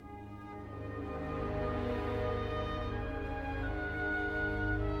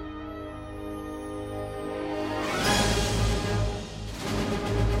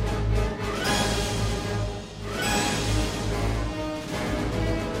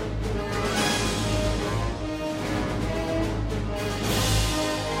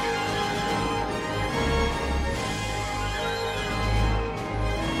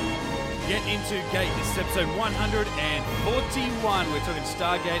to Gate. This is episode 141. We're talking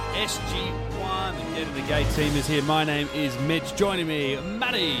Stargate SG-1. The Get in the Gate team is here. My name is Mitch. Joining me,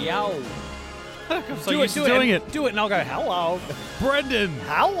 Matty. Yo. I'm so used to doing it. Do it and I'll go, hello. Brendan.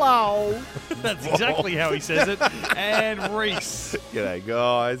 Hello. That's exactly how he says it. And Reese. G'day,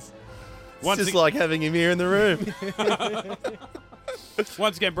 guys. Once It's just like having him here in the room.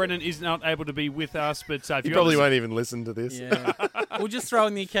 Once again, Brendan is not able to be with us, but if He you probably won't even listen to this. Yeah. We'll just throw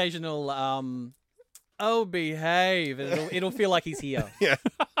in the occasional, oh, behave. It'll feel like he's here. Yeah.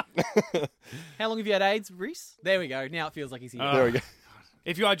 How long have you had AIDS, Reese? There we go. Now it feels like he's here. There we go.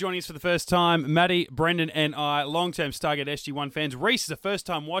 If you are joining us for the first time, Matty, Brendan, and I, long-term Stargate SG-1 fans. Reese is a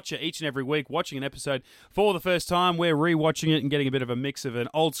first-time watcher each and every week, watching an episode for the first time. We're re-watching it and getting a bit of a mix of an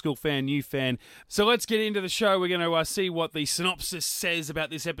old-school fan, new fan. So let's get into the show. We're going to see what the synopsis says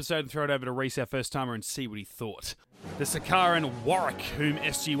about this episode and throw it over to Reese, our first-timer, and see what he thought. The Sakaran Warwick, whom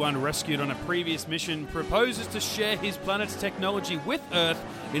SG-1 rescued on a previous mission, proposes to share his planet's technology with Earth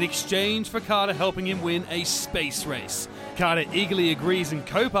in exchange for Carter helping him win a space race. Carter eagerly agrees and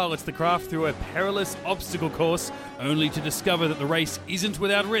co-pilots the craft through a perilous obstacle course, only to discover that the race isn't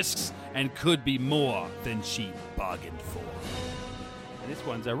without risks and could be more than she bargained for. And this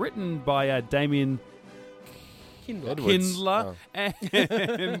one's written by Damien Kindler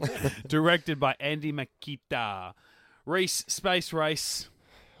and directed by Andy Makita. Reese, Space Race.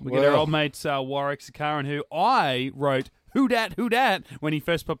 We get our old mate Warwick Sakaran, who I wrote who dat when he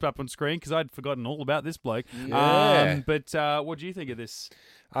first popped up on screen because I'd forgotten all about this bloke. Yeah. But what do you think of this?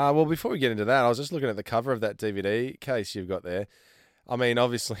 Well, before we get into that, I was just looking at the cover of that DVD case you've got there. I mean,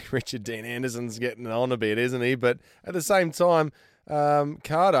 obviously, Richard Dean Anderson's getting on a bit, isn't he? But at the same time,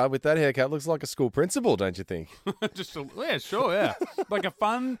 Carter, with that haircut, looks like a school principal, don't you think? Yeah. Like a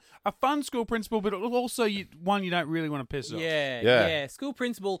fun school principal, but also one you don't really want to piss off. Yeah. School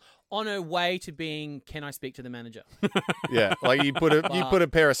principal on her way to being, can I speak to the manager? Yeah, like you put a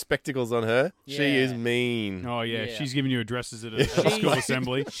pair of spectacles on her. Yeah. She is mean. Oh, yeah. Yeah. She's giving you addresses at a school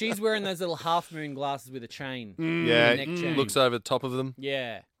assembly. She's wearing those little half-moon glasses with a chain. Yeah, neck chain. looks over the top of them.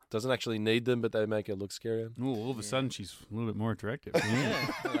 Yeah. Doesn't actually need them, but they make her look scarier. Ooh, all of a sudden, she's a little bit more attractive. Yeah.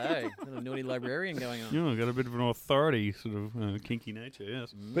 Hello. Little naughty librarian going on. Yeah, got a bit of an authority, sort of kinky nature,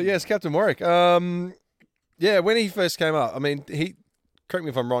 yes. But yes, Captain Warwick. When he first came up, I mean, correct me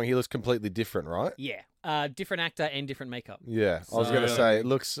if I'm wrong, he looks completely different, right? Yeah. Different actor and different makeup. Yeah, I was going to say it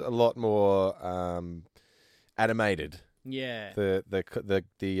looks a lot more animated. Yeah.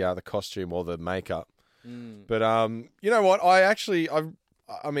 The costume or the makeup. Mm. But you know what? I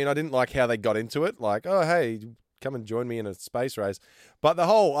didn't like how they got into it. Like, oh hey, come and join me in a space race. But I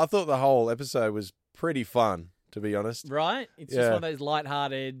thought the whole episode was pretty fun, to be honest. Right? It's just one of those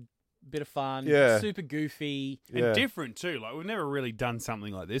lighthearted, bit of fun, super goofy. And different, too. Like, we've never really done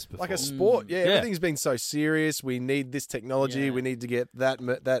something like this before. Like a sport, everything's been so serious. We need this technology. Yeah. We need to get that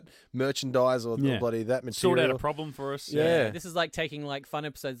merchandise or bloody that material. Sort out a problem for us. Yeah. This is like taking like fun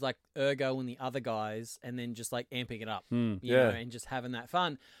episodes like Ergo and the other guys and then just like amping it up, you know, and just having that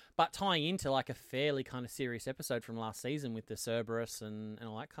fun. But tying into like a fairly kind of serious episode from last season with the Cerberus and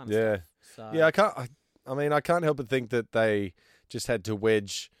all that kind of stuff. So, Yeah, I can't help but think that they just had to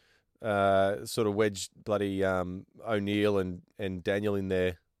wedge bloody O'Neill and Daniel in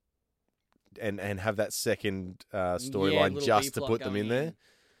there and have that second storyline just to put them in there,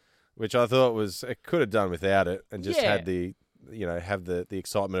 which I thought it could have done without it and just had the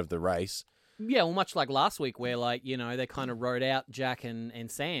excitement of the race. Yeah, well, much like last week where like, you know, they kind of wrote out Jack and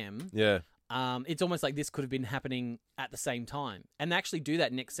Sam. Yeah. It's almost like this could have been happening at the same time. And they actually do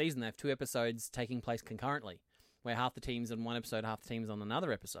that next season. They have 2 episodes taking place concurrently, where half the team's on one episode, half the team's on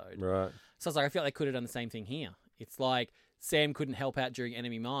another episode. Right. So it's like, I feel like they could have done the same thing here. It's like Sam couldn't help out during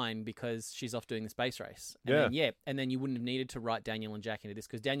Enemy Mine because she's off doing the space race. And then you wouldn't have needed to write Daniel and Jack into this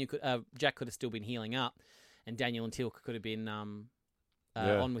because Jack could have still been healing up and Daniel and Teal'c could have been on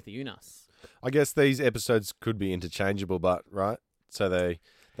with the Unas. I guess these episodes could be interchangeable, but right? So they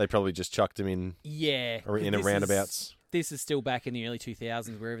probably just chucked them in in a roundabouts. This is still back in the early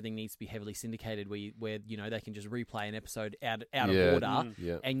 2000s where everything needs to be heavily syndicated, where you know they can just replay an episode out of order,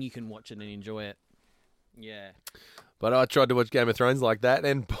 and you can watch it and enjoy it. Yeah. But I tried to watch Game of Thrones like that,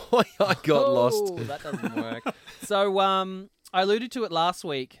 and boy, I got lost. That doesn't work. So I alluded to it last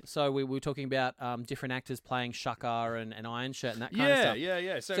week. So we were talking about different actors playing Shaka and Iron Shirt and that kind of stuff.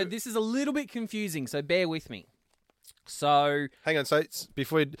 Yeah. So this is a little bit confusing, so bear with me. So hang on, so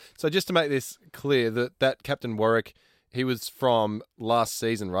just to make this clear, that Captain Warwick, he was from last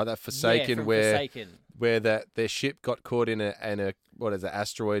season, right? That Forsaken, from where Forsaken. where their ship got caught in a what is it,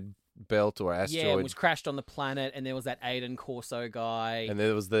 asteroid belt or asteroid. Yeah, which crashed on the planet, and there was that Aiden Corso guy. And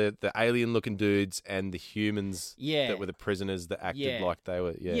there was the alien-looking dudes and the humans that were the prisoners that acted like they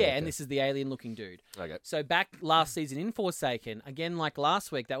were. Yeah, and this is the alien-looking dude. Okay. So back last season in Forsaken, again like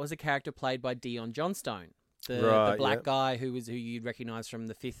last week, that was a character played by Dion Johnstone, the black guy who you'd recognise from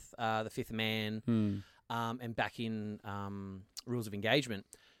the Fifth Man, and back in Rules of Engagement.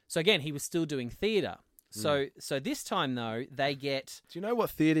 So again, he was still doing theatre. So this time, though, they get... Do you know what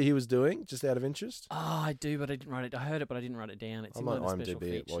theatre he was doing, just out of interest? Oh, I do, but I didn't write it. I heard it, but I didn't write it down. It's I in might one of the special IMDb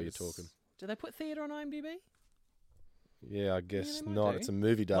features. it while you're talking. Do they put theatre on IMDb? Yeah, I guess they might not. do. It's a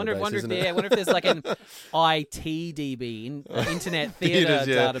movie database, wonder isn't if it? wonder if there's like an ITDB, Internet Theatre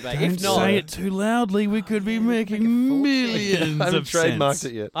database. Don't If not, say it too loudly. We could be making millions I haven't of trademarked cents.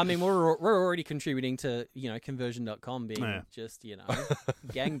 it yet. I mean, we're already contributing to, conversion.com being just,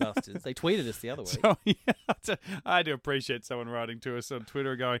 gangbusters. They tweeted us the other week. So, yeah, I do appreciate someone writing to us on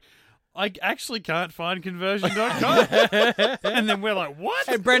Twitter going, I actually can't find conversion.com. And then we're like, what?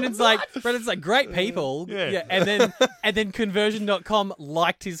 And Brendan's like, great people. Yeah. And then conversion.com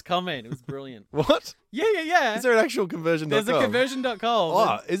liked his comment. It was brilliant. What? Yeah. Is there an actual conversion.com? There's a conversion.com.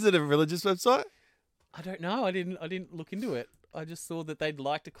 Oh, is it a religious website? I don't know. I didn't look into it. I just saw that they'd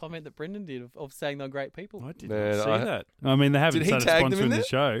liked a comment that Brendan did of saying they're great people. I didn't see that. I mean, they haven't Did he started tag them in sponsoring there? the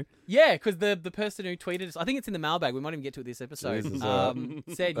show. Yeah, because the person who tweeted us, I think it's in the mailbag, we might even get to it this episode, Jesus,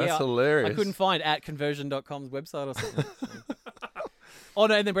 said, That's hilarious. I couldn't find at conversion.com's website or something. Oh,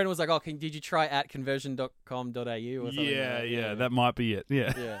 no, and then Brendan was like, did you try at conversion.com.au or something? Yeah, that might be it.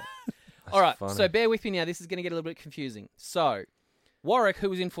 Yeah. All right, funny. so bear with me now. This is going to get a little bit confusing. So, Warwick, who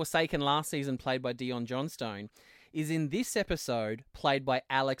was in Forsaken last season, played by Dion Johnstone, is in this episode played by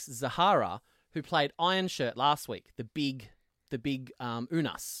Alex Zahara, who played Iron Shirt last week, the big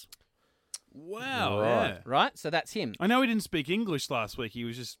Unas. Wow, Right. yeah. Right? So that's him. I know he didn't speak English last week. He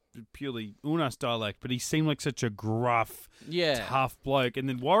was just purely Unas dialect, but he seemed like such a gruff, tough bloke. And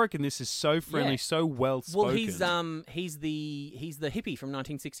then Warwick in this is so friendly, so well spoken. Well, he's the hippie from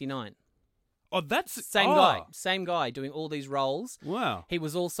 1969. Oh, that's Same guy doing all these roles. Wow. He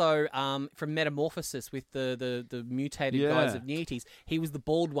was also from Metamorphosis with the mutated guys of Neotes. He was the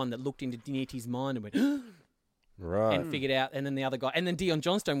bald one that looked into Neotes' mind and went right and figured out. And then the other guy, and then Dion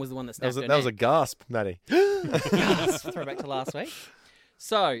Johnstone was the one that snapped her that was a neck. gasp, Matty. Gasp. Throwback to last week.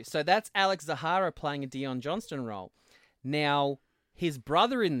 So that's Alex Zahara playing a Dion Johnston role. Now his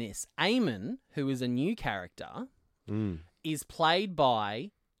brother in this, Eamon, who is a new character, is played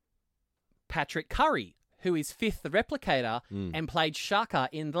by Patrick Curry, who is Fifth the Replicator and played Shaka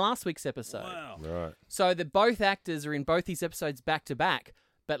in last week's episode. Wow. Right. So both actors are in both these episodes back to back.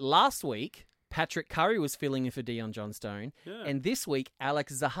 But last week, Patrick Curry was filling in for Dion Johnstone, and this week,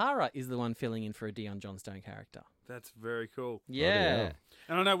 Alex Zahara is the one filling in for a Dion Johnstone character. That's very cool. Yeah.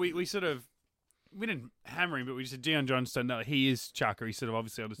 And I know we sort of... We didn't hammer him, but we said Dion Johnstone, no, he is Chaka. He sort of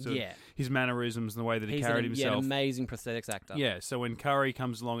obviously understood his mannerisms and the way that he carried himself. Yeah, an amazing prosthetics actor. Yeah, so when Curry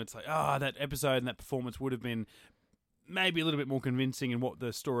comes along, it's like, that episode and that performance would have been maybe a little bit more convincing in what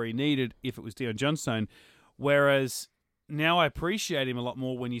the story needed if it was Dion Johnstone. Whereas now I appreciate him a lot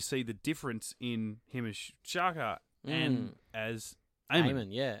more when you see the difference in him as Chaka and as Eamon.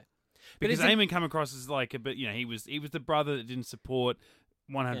 Yeah. Because Eamon come across as like he was the brother that didn't support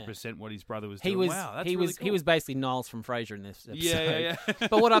 100% what his brother was doing. That's really cool. He was basically Niles from Frasier in this episode. Yeah.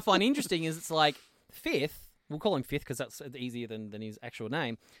 But what I find interesting is it's like Fifth, we'll call him Fifth because that's easier than his actual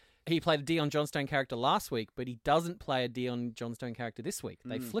name. He played a Dion Johnstone character last week, but he doesn't play a Dion Johnstone character this week.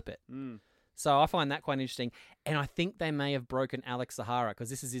 They flip it. So I find that quite interesting. And I think they may have broken Alex Zahara because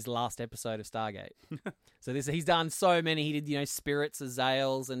this is his last episode of Stargate. So he's done so many. He did, Spirits,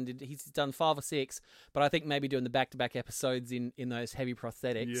 Azales, and he's done 5 or 6. But I think maybe doing the back-to-back episodes in those heavy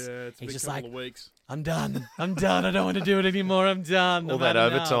prosthetics. Yeah, it's he's just like, of weeks. I'm done. I don't want to do it anymore. I'm done. All that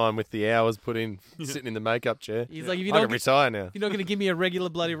overtime with the hours put in, sitting in the makeup chair. He's like, I can retire now. If you're not going to give me a regular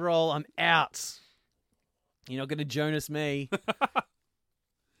bloody role, I'm out. You're not going to Jonas me.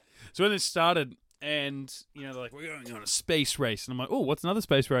 So when this started, and they're like, we're going on a space race, and I'm like, oh, what's another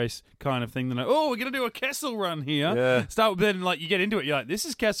space race kind of thing? Then we're going to do a Kessel Run here. Yeah. Start with then, you get into it, you're like, this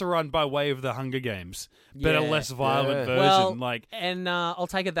is Kessel Run by way of the Hunger Games, but a less violent version. Well, and I'll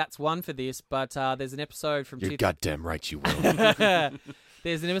take it that's one for this, but there's an episode from... You're goddamn right you will.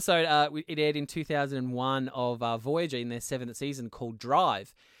 There's an episode, it aired in 2001 of Voyager in their 7th season called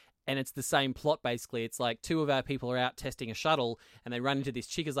Drive. and it's the same plot basically. It's like two of our people are out testing a shuttle, and they run into this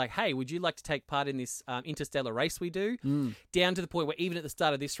chick who's like, "Hey, would you like to take part in this interstellar race we do?" Down to the point where even at the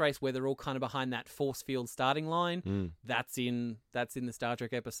start of this race, where they're all kind of behind that force field starting line, that's in the Star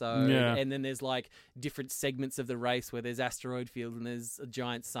Trek episode. Yeah. And then there's like different segments of the race where there's asteroid field and there's a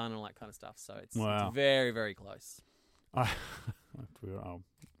giant sun and all that kind of stuff. So it's very, very close. I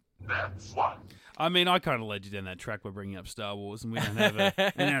mean, I kind of led you down that track by bringing up Star Wars, and we don't have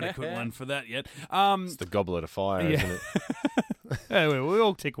a good one for that yet. It's the Goblet of Fire, isn't it? Anyway, we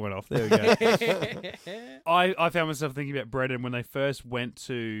all tick one off. There we go. I found myself thinking about Brendan when they first went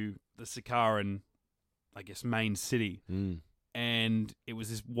to the Sakaran, I guess, main city. And it was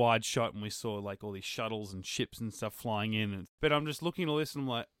this wide shot, and we saw like all these shuttles and ships and stuff flying in. But I'm just looking at all this, and I'm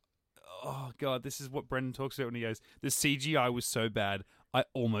like, oh, God, this is what Brendan talks about when he goes, the CGI was so bad, I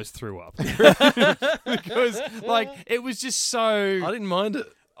almost threw up. Because, like, it was just so... I didn't mind it.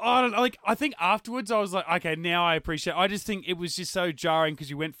 I think afterwards I was like, okay, now I appreciate it. I just think it was just so jarring because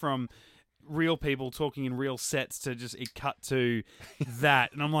you went from real people talking in real sets to just it cut to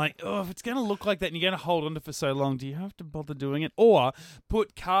that. And I'm like, oh, if it's going to look like that and you're going to hold on to it for so long, do you have to bother doing it? Or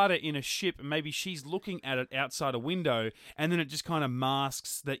put Carter in a ship and maybe she's looking at it outside a window and then it just kind of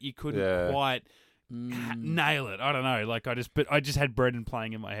masks that you couldn't quite nail it. I don't know. Like I just had Brendan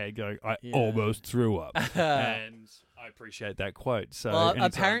playing in my head going, I almost threw up. And I appreciate that quote. So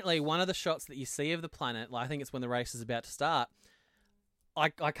apparently one of the shots that you see of the planet, like, I think it's when the race is about to start,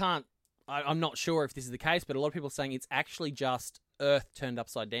 I'm not sure if this is the case, but a lot of people are saying it's actually just Earth turned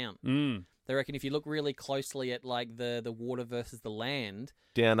upside down. They reckon if you look really closely at like the water versus the land,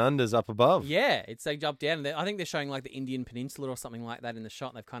 down under's up above. Yeah, it's like up down. I think they're showing like the Indian Peninsula or something like that in the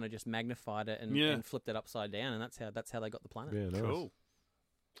shot. And they've kind of just magnified it and flipped it upside down, and that's how they got the planet. Yeah, nice. Cool.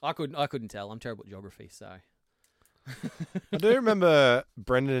 I couldn't tell. I'm terrible at geography, so. I do remember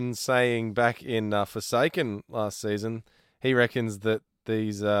Brendan saying back in Forsaken last season, he reckons that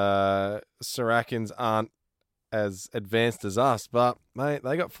these Sarakans aren't as advanced as us, but mate,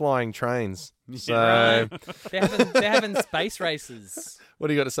 they got flying trains. So they're having space races. What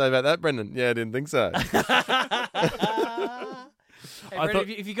do you got to say about that, Brendan? Yeah, I didn't think so. Hey, Brendan,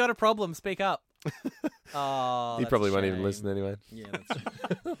 if you got a problem, speak up. Oh, he probably won't even listen anyway. Yeah,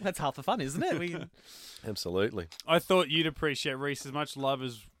 that's half the fun, isn't it? Absolutely. I thought you'd appreciate Reese as much love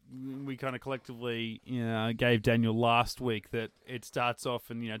as we kind of collectively, gave Daniel last week. That it starts off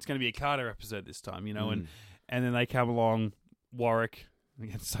and it's going to be a Carter episode this time, and then they come along, Warwick.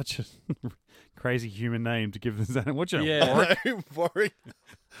 Again, such a crazy human name to give this. What's your name? Warwick.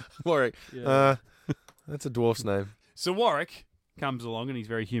 Warwick. Yeah. That's a dwarf's name. So Warwick comes along and his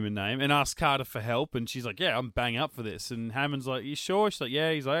very human name and asks Carter for help, and she's like, yeah, I'm bang up for this. And Hammond's like, you sure? She's like,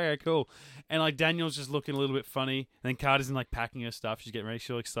 yeah. He's like, yeah, cool. And like Daniel's just looking a little bit funny, and then Carter's in like packing her stuff. She's getting ready, she's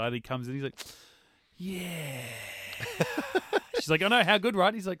all excited. He comes in, he's like, yeah. She's like, I know, how good,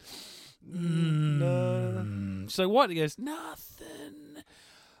 right? He's like, no. So what? He goes, nothing.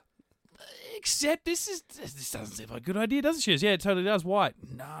 Except this doesn't seem like a good idea, does it? She goes, yeah, it totally does. Why?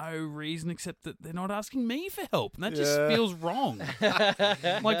 No reason except that they're not asking me for help. And that just feels wrong.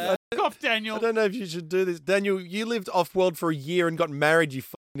 Like, fuck off, Daniel. I don't know if you should do this. Daniel, you lived off-world for a year and got married, you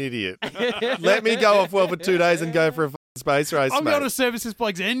fucking idiot. Let me go off-world for 2 days and go for a fucking space race, I'm going to service this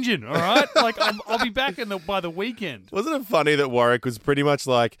bloke's engine, all right? Like, I'll be back by the weekend. Wasn't it funny that Warwick was pretty much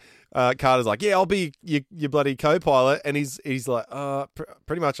like, Carter's like, yeah, I'll be your bloody co-pilot, and he's like,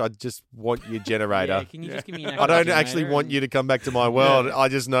 pretty much, I just want your generator. Yeah, can you just give me an I don't actually want you to come back to my world. I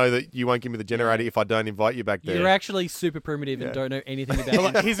just know that you won't give me the generator if I don't invite you back there. You're actually super primitive and don't know anything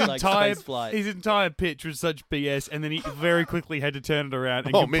about his entire pitch was such BS, and then he very quickly had to turn it around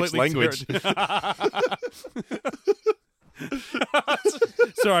and mixed language.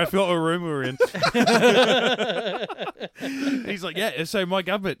 Sorry, I forgot what room we were in. He's like, yeah, so my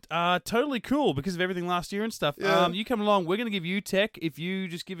government, totally cool because of everything last year and stuff. Yeah. You come along, we're going to give you tech. If you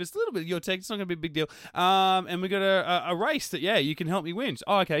just give us a little bit of your tech, it's not going to be a big deal. And we got a race that, you can help me win.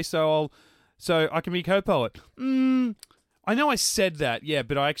 Oh, okay, so I can be co-pilot. I know I said that,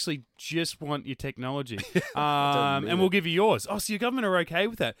 but I actually just want your technology. And we'll give you yours. Oh, so your government are okay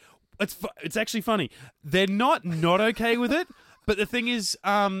with that? It's actually funny. They're not okay with it, but the thing is,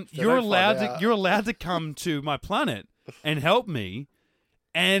 you're allowed to come to my planet and help me,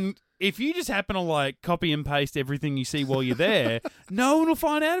 and if you just happen to like copy and paste everything you see while you're there, no one will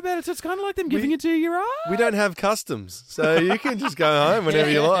find out about it. So it's kind of like them giving it to you. We don't have customs, so you can just go home whenever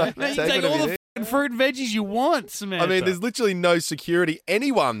you like. You take all the fruit and veggies you want, Samantha. I mean, there's literally no security.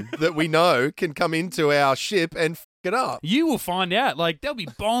 Anyone that we know can come into our ship and it up. You will find out. Like, there'll be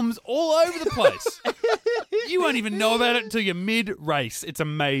bombs all over the place. You won't even know about it until you're mid-race. It's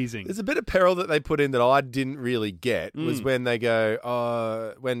amazing. There's a bit of peril that they put in that I didn't really get was when they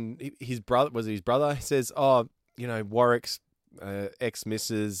go, when his brother, was it his brother? He says, Warwick's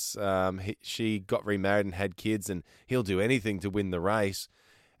ex-missus, she got remarried and had kids and he'll do anything to win the race.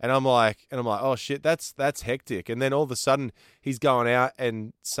 And I'm like, oh shit, that's hectic. And then all of a sudden he's going out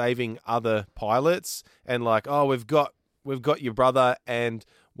and saving other pilots and like, oh, we've got your brother and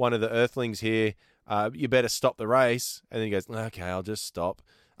one of the Earthlings here. You better stop the race. And then he goes, okay, I'll just stop.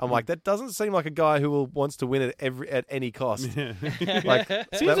 I'm like, that doesn't seem like a guy who wants to win at any cost. Like,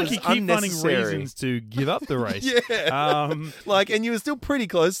 seems like you keep finding reasons to give up the race. Yeah. And you were still pretty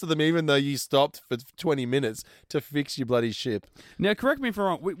close to them, even though you stopped for 20 minutes to fix your bloody ship. Now, correct me if I'm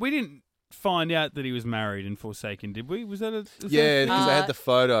wrong. We didn't find out that he was married in Forsaken, did we? Was that yeah, because they had the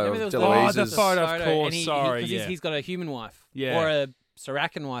photo of Deloise's. Oh, the photo, of course. Sorry, he's got a human wife. Yeah. Or a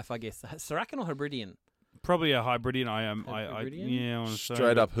Sarakan wife, I guess. Sarakan or Hebridean? Probably a Hybridian. I want to say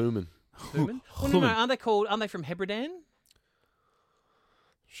straight up human. Human? Well, no, aren't they from Hebridean?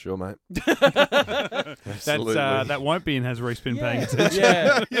 Sure, mate. Absolutely. That won't be in Has Reese been paying attention.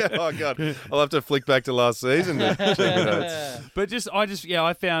 Yeah. Oh god, I'll have to flick back to last season to check the notes. But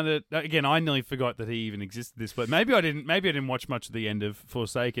I found it again. I nearly forgot that he even existed. This, but maybe I didn't watch much of the end of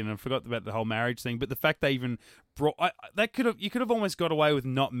Forsaken and forgot about the whole marriage thing. But the fact they even brought you could have almost got away with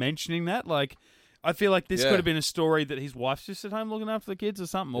not mentioning that. Like, I feel like this could have been a story that his wife's just at home looking after the kids or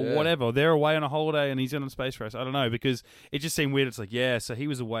something or whatever. They're away on a holiday and he's in a space race. I don't know, because it just seemed weird. It's like, so he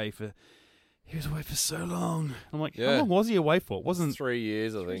was away for so long. I'm like, how long was he away for? It wasn't 3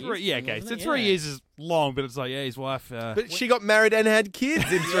 years, I think. 3 years is long, but it's like, his wife. But she got married and had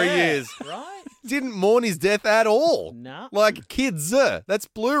kids in 3 years. Right. Didn't mourn his death at all. No. Like, kids, that's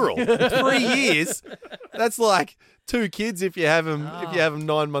plural. 3 years. That's like 2 kids if you have them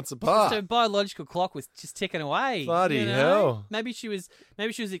 9 months apart. So biological clock was just ticking away. Bloody hell. Maybe she was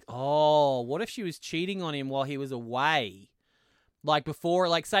like, oh, what if she was cheating on him while he was away? Like before,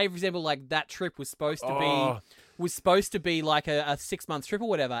 like say for example, like that trip was supposed to be like a 6 month trip or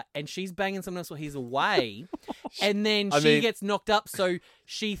whatever, and she's banging someone else while he's away, and then she gets knocked up, so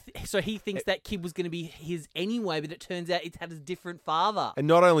he thinks that kid was going to be his anyway, but it turns out it had a different father. And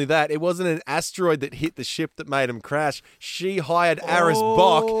not only that, it wasn't an asteroid that hit the ship that made him crash. She hired Aris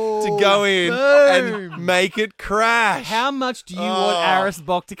Bok to go in and make it crash. How much do you want Aris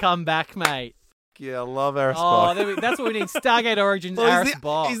Bok to come back, mate? Yeah, I love Aris Bok. That's what we need. Stargate Origins, Aris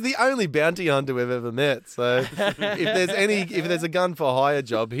Bok. He's the only bounty hunter we've ever met. So if there's a gun for hire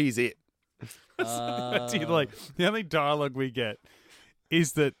job, he's it. The only dialogue we get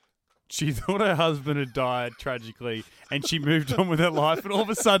is that she thought her husband had died tragically and she moved on with her life, and all of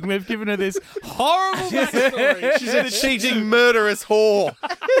a sudden we've given her this horrible backstory. She's a cheating, murderous whore.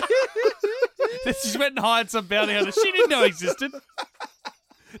 She went and hired some bounty hunter she didn't know existed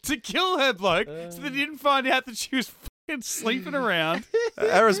to kill her bloke, so they didn't find out that she was fucking sleeping around.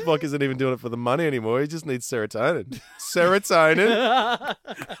 Aris Bok isn't even doing it for the money anymore. He just needs serotonin. Serotonin.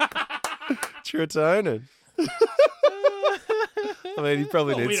 I mean, he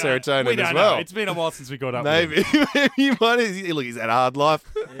probably needs serotonin as well. It's been a while since we got up. Maybe he might. Look, he's had a hard life.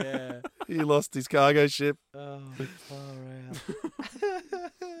 Yeah. He lost his cargo ship. Oh, far out.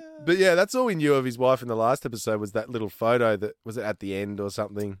 But yeah, that's all we knew of his wife in the last episode was that little photo that was it at the end or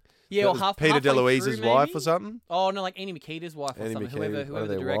something. Yeah, or Peter DeLuise's wife or something. Oh no, like Annie Makita's wife or something. Whoever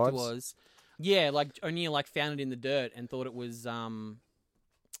the director was. Yeah, like O'Neill found it in the dirt and thought it was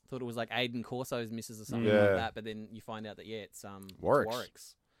like Aidan Corso's missus or something like that. But then you find out that it's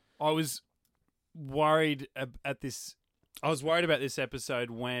Warwick's. I was worried at this. I was worried about this episode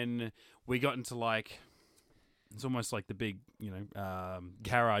when we got into it's almost like the big,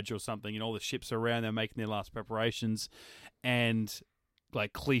 garage or something, and all the ships are around. They're making their last preparations, and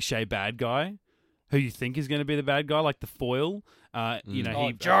cliche bad guy who you think is going to be the bad guy, like the foil.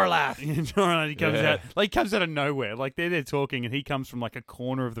 Jarlath. Jarlath. He comes out. He comes out of nowhere. They're talking, and he comes from a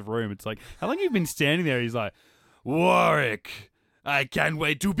corner of the room. It's like, how long have you been standing there? He's like, Warwick, I can't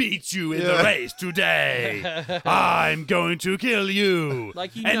wait to beat you in the race today. I'm going to kill you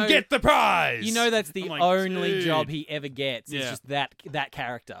and get the prize. That's the only job he ever gets. It's just that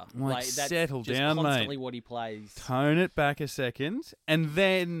character. That's settle just down, constantly mate. What he plays. Tone it back a second. And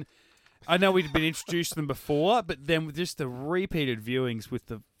then, I know we'd been introduced to them before, but then with just the repeated viewings with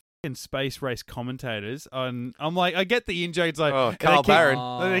the space race commentators, I'm like, I get the in-joke. It's like, Carl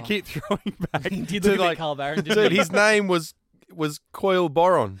Barron. They keep throwing back. Did look at Carl Barron, dude, his name was Coil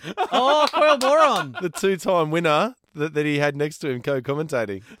Boron. Oh, Coil Boron. The 2-time winner that he had next to him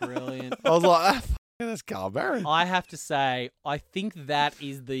co-commentating. Brilliant. I was like, That's Carl Barron. I have to say, I think that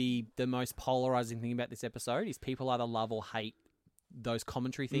is the most polarizing thing about this episode is people either love or hate those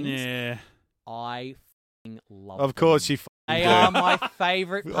commentary things. Yeah. I f***ing love Of course them. you They do. are my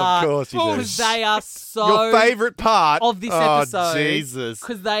favourite part. Of course you do. Because they are so... Your favourite part of this episode. Oh, Jesus.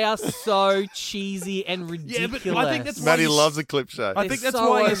 Because they are so cheesy and ridiculous. but I think that's Maddie loves a clip show. I think They're that's so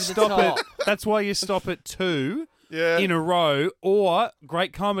why you over the stop top. it. That's why you stop at 2 Yeah. in a row, or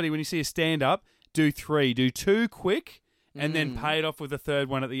great comedy when you see a stand-up, do 3, do 2 quick, and then pay it off with a third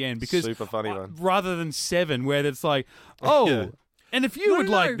one at the end. Because Super funny one. rather than 7, where it's like, oh, Yeah. and if you would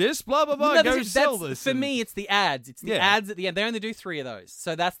like this, blah blah blah, No, go that's- sell that's- this. For and- me, it's the ads. It's the Yeah. ads at the end. They only do 3 of those.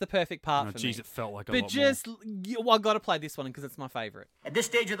 So that's the perfect part Oh, for geez, me. it felt like a But lot just, well, I've got to play this one because it's my favourite. At this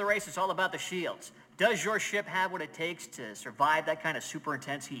stage of the race, it's all about the shields. Does your ship have what it takes to survive that kind of super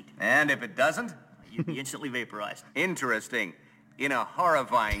intense heat? And if it doesn't? You'd be instantly vaporized. Interesting. In a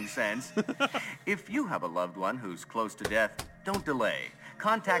horrifying sense. If you have a loved one who's close to death, don't delay.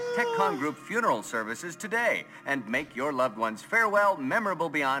 Contact TechCon Group Funeral Services today and make your loved one's farewell memorable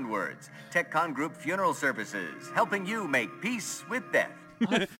beyond words. TechCon Group Funeral Services, helping you make peace with death.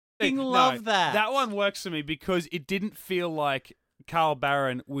 I f***ing love that. That one works for me because it didn't feel like Carl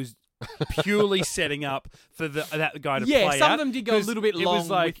Barron was purely setting up for that guy to play out. some of them did go a 'Cause little bit it long was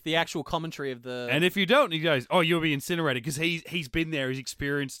like, with the actual commentary of the... and if you don't, he goes, "Oh, you'll be incinerated," because he's been there, he's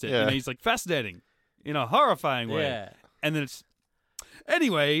experienced it, Yeah. and he's like fascinating in a horrifying way. Yeah. And then it's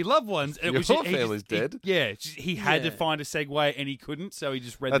anyway, loved ones. And it was Your he just- family's dead. He had to Yeah. find a segue and he couldn't, so he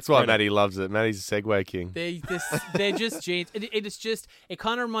just read. That's the why credit. Maddie loves it. Maddie's a Segway king. They're just genius. It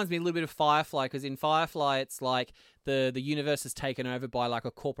kind of reminds me a little bit of Firefly, because in Firefly it's like the universe is taken over by like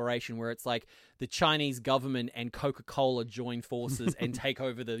a corporation where it's like the Chinese government and Coca-Cola join forces and take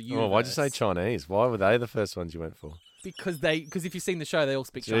over the universe. Oh, why'd you say Chinese? Why were they the first ones you went for? Because if you've seen the show, they all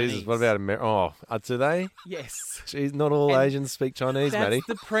speak Jesus, Chinese. what about America? Oh, do they? Yes. Jeez, not all And Asians speak Chinese, That's Maddie.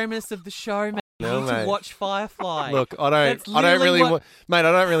 the premise of the show, mate. You No, need to mate. watch Firefly. Look, I That's don't literally really, what- mate.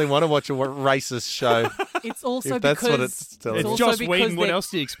 I don't really want to watch a racist show. It's also if that's because what it's telling It's you. also Joss because Whedon. What they're- else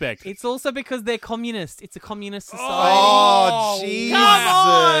do you expect? It's also because they're communist. It's a communist society. Oh, Oh,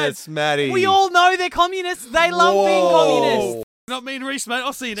 Jesus, come on! Maddie. We all know they're communists. They love being Whoa. communist. Not me and Reese, mate.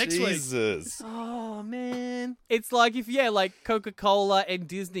 I'll see you next week. Jesus. Oh man, it's like like Coca-Cola and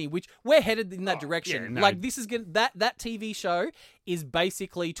Disney, which we're headed in that direction. yeah, no. Like this is that TV show is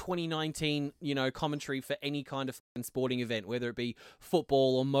basically 2019, commentary for any kind of sporting event, whether it be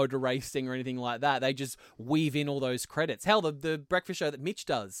football or motor racing or anything like that. They just weave in all those credits. Hell, the breakfast show that Mitch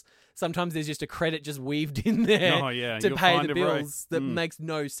does, sometimes there's just a credit just weaved in there Oh, yeah, to you'll pay find the it, bro. bills that makes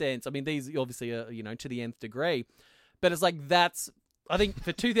no sense. I mean, these obviously are to the nth degree. But it's like I think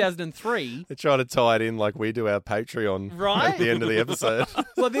for 2003. They're trying to tie it in like we do our Patreon Right? at the end of the episode.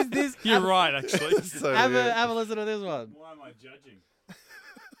 Well, this You're right, actually. So have weird. a listen to this one. Why am I judging?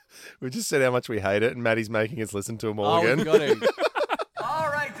 We just said how much we hate it, and Maddie's making us listen to them all Oh, again. we got to. All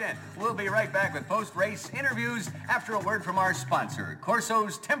right, then. We'll be right back with post-race interviews after a word from our sponsor,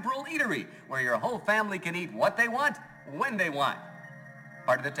 Corso's Temporal Eatery, where your whole family can eat what they want, when they want.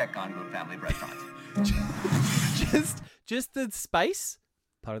 Part of the TechCon Group family of restaurants. just the space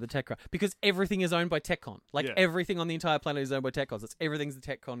part of the TechCon, because everything is owned by TechCon. Like Yeah. everything on the entire planet is owned by TechCon. So everything's the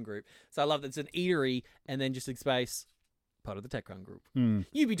TechCon group. So I love that it's an eatery and then just in space part of the TechCon group.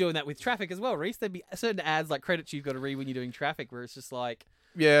 You'd be doing that with traffic as well, Reese. There'd be certain ads like credits you've got to read when you're doing traffic, where it's just like,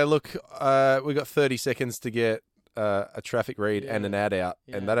 Yeah, look, we got 30 seconds to get a traffic read and an ad out,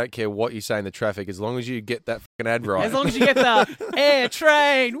 and they don't care what you say in the traffic as long as you get that fucking ad right. as long as you get the air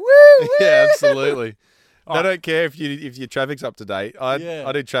train, woo, woo. Yeah, absolutely. They don't care if your traffic's up to date. I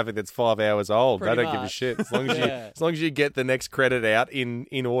do traffic that's 5 hours old. Pretty They don't give a much. shit. As long as Yeah. as long as you get the next credit out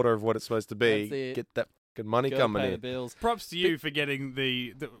in order of what it's supposed to That's be, it. get that fucking money Gotta coming pay the in. bills. Props to you for getting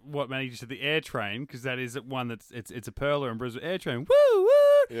the what managed to the air train, because that is one that's it's a perler in Brisbane. Air train, woo woo,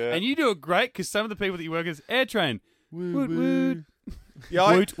 Yeah. and you do it great because some of the people that you work with, air train, woot woot,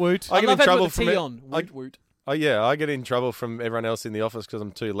 Yeah, woot woot. I get love in how you trouble put the from T it. on. Woot, woot. Oh yeah, I get in trouble from everyone else in the office because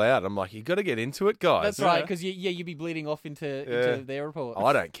I'm too loud. I'm like, you got to get into it, guys. That's right, because you'd be bleeding off into their report.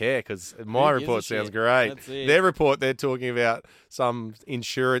 I don't care because my Who gives a report sounds shit? great. That's it. Their report, they're talking about some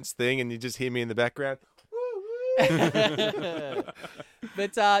insurance thing, and you just hear me in the background.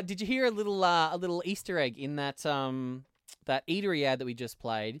 But did you hear a little Easter egg in that that eatery ad that we just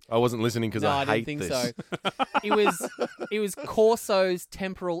played? I wasn't listening because No, I didn't hate think this. so. It was Corso's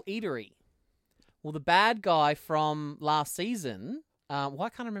Temporal Eatery. Well, the bad guy from last season. Why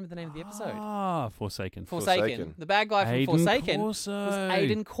can't I remember the name of the episode? Forsaken. Forsaken. The bad guy from Aiden Forsaken Corso. was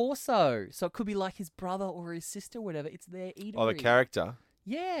Aiden Corso. So it could be like his brother or his sister, whatever. It's their eatery. Oh, the character.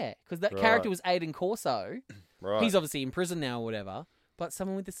 Yeah, because that Right. character was Aiden Corso. Right. He's obviously in prison now or whatever, but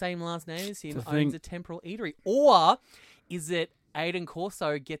someone with the same last name as him The owns thing- a temporal eatery. Or is it Aiden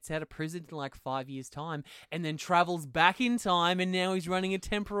Corso gets out of prison in like 5 years' time and then travels back in time and now he's running a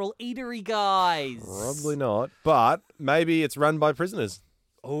temporal eatery, guys? Probably not. But maybe it's run by prisoners.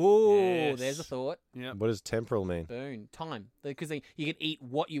 Oh, Yes. there's a thought. Yep. What does temporal mean? Boom. Time. Because you can eat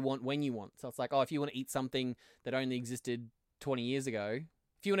what you want when you want. So it's like, if you want to eat something that only existed 20 years ago,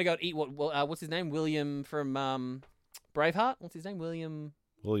 if you want to go and eat what's his name? William from Braveheart? What's his name? William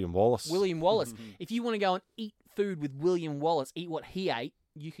Wallace. Wallace. If you want to go and eat food with William Wallace, eat what he ate,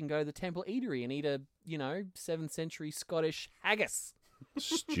 you can go to the Temple Eatery and eat a, 7th century Scottish haggis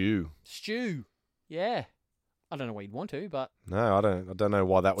Stew. stew. Yeah. I don't know why you'd want to, but No, I don't know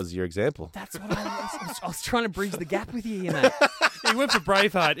why that was your example. that's what I was trying to bridge the gap with you, mate. He went for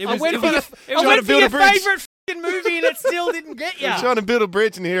Braveheart. It I was, went it for was, your, it was I went for your bridge. favourite f***ing movie and it still didn't get you. You're trying to build a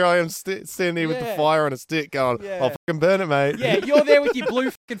bridge, and here I am standing here with the Yeah. fire on a stick, going, Yeah. "I'll fucking burn it, mate." Yeah, you're there with your blue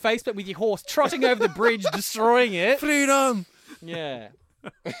f***ing faceplate with your horse trotting over the bridge, destroying it. Freedom. Yeah.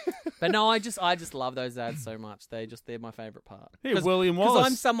 But no, I just love those ads so much. they're my favourite part. Hey, William Wallace.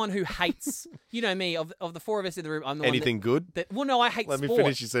 Because I'm someone who hates, me, of the four of us in the room, I'm the Anything one good? that well, no, I hate Let sport. me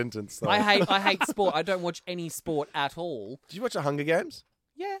finish your sentence. Though. I hate sport. I don't watch any sport at all. Did you watch the Hunger Games?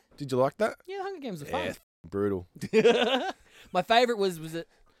 Yeah, Did you like that? the Hunger Games are Yeah, fun. brutal. My favourite was it?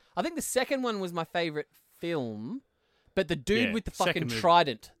 I think the second one was my favourite film, but the dude Yeah, with the second fucking movie.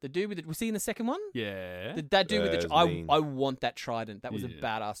 trident. The dude with it. Was he in the second one? Yeah. That dude with the. That's I mean. want that trident. That was a Yeah.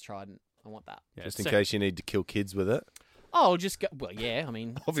 badass trident. I want that. Yeah, Just in sec- case you need to kill kids with it. Oh, I'll just go. Well, yeah. I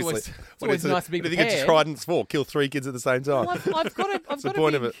mean, Obviously, it's always nice to be what do you prepared. think it's tridents for? Kill 3 kids at the same time. Well, I've got a, That's the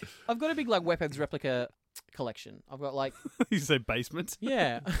point of it. I've got a big like weapons replica collection. I've got like You say basement.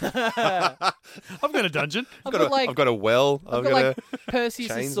 yeah. I've got a dungeon. I've I've got a well. I've got like Perseus'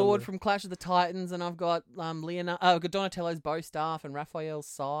 chains on sword there. from Clash of the Titans, and I've got I've got Donatello's bow staff and Raphael's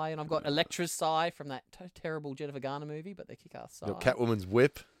sai, and I've got Elektra's sai from that terrible Jennifer Garner movie, but they kick-ass sai. Got Catwoman's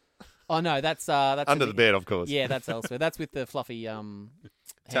whip Oh no, that's under the bed, of course. Yeah, that's elsewhere. That's with the fluffy Tassels.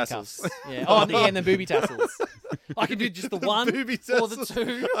 handcuffs. Yeah. Oh, and the booby tassels. I can do just the one Booby or the tassels.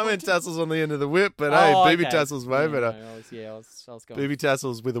 two. I meant tassels on the end of the whip, but Oh, hey, booby okay. tassels way better. No, I was going Booby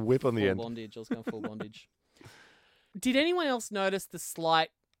tassels with a whip on the full end. bondage. I was going full bondage. Did anyone else notice the slight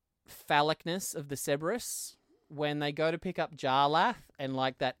phallicness of the Cerberus when they go to pick up Jarlath and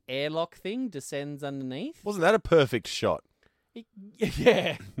like that airlock thing descends underneath? Wasn't that a perfect shot?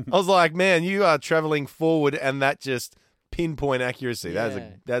 Yeah. I was like, man, you are traveling forward, and that just pinpoint accuracy. Yeah.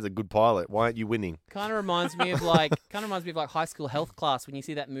 That's a good pilot. Why aren't you winning? Kind of reminds me of like high school health class when you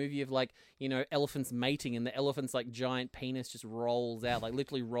see that movie of like, elephants mating and the elephant's like giant penis just rolls out, like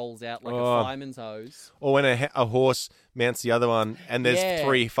literally rolls out like a fireman's hose. Or when a horse mounts the other one, and there's Yeah.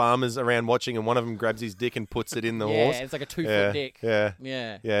 3 farmers around watching, and one of them grabs his dick and puts it in the Yeah, horse. it's like a 2-foot Yeah, dick.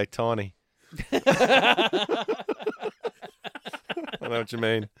 yeah, Yeah. tiny. I know what you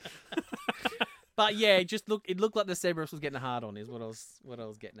mean. But yeah, it looked like the Cerberus was getting hard on is what I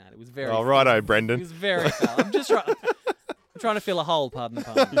was getting at. It was very Oh, righto, It Brendan. was very foul. I'm trying to fill a hole, pardon the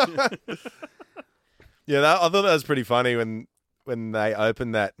pun. Yeah, I thought that was pretty funny when they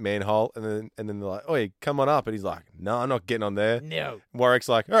opened that manhole, and then they're like, "Oh, come on up," and he's like, "No, I'm not getting on there." No. Warwick's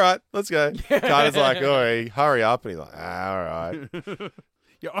like, "All right, let's go." Carter's like, "Oh, hurry up," and he's like, "All right."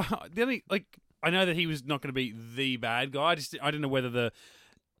 Yeah, the only I know that he was not going to be the bad guy. I didn't know whether the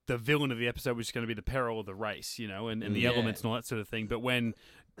villain of the episode was going to be the peril of the race, and the elements and all that sort of thing. But when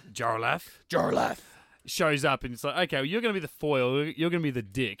Jarlath shows up and it's like, okay, well, you're going to be the foil, you're going to be the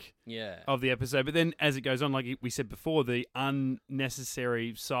dick Yeah. of the episode. But then as it goes on, like we said before, the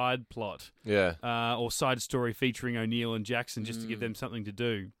unnecessary side plot Yeah. or side story featuring O'Neill and Jackson just to give them something to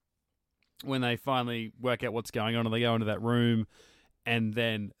do. When they finally work out what's going on and they go into that room, and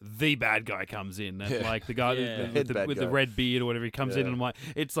then the bad guy comes in, and like the guy Yeah. with Bad the guy. red beard or whatever, he comes in, Yeah. and I'm like,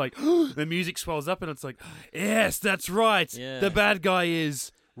 it's like the music swells up, and it's like, yes, that's right. Yeah. The bad guy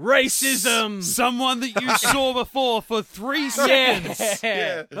is Racism. someone that you saw before for 3 seconds.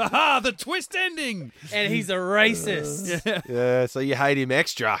 Yeah. Aha, the twist ending. And he's a racist. Yeah, so you hate him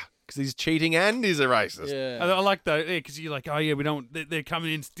extra because he's cheating and he's a racist. I like that because you're like, oh yeah, we don't. They're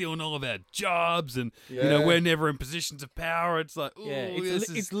coming in stealing all of our jobs, and Yeah. we're never in positions of power. It's like, Yeah, ooh,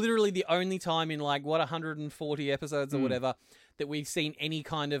 it's literally the only time in like 140 episodes or whatever that we've seen any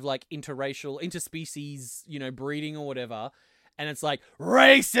kind of like interspecies, breeding or whatever, and it's like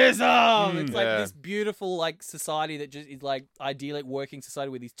racism. It's like Yeah. this beautiful like society that just is like idyllic working society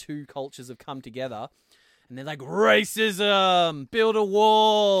where these two cultures have come together, and they're like racism, build a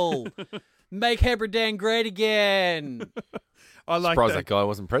wall, make Hebridean great again. I like Surprised that guy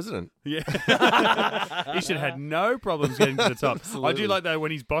wasn't president. Yeah. He should have had no problems getting to the top. I do like that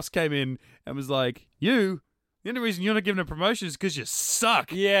when his boss came in and was like, the only reason you're not given a promotion is because you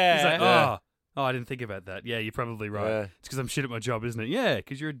suck. Yeah. He's like, Yeah. oh, I didn't think about that. Yeah, you're probably right. Yeah. It's because I'm shit at my job, isn't it? Yeah,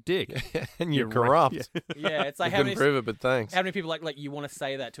 because you're a dick. And you're right. corrupt. Yeah. Yeah, it's like I couldn't prove it, but thanks. how many people like you want to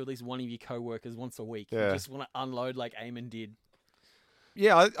say that to at least one of your co-workers once a week? Yeah. You just want to unload like Eamon did.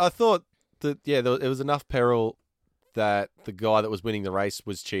 Yeah, I thought that, there was enough peril that the guy that was winning the race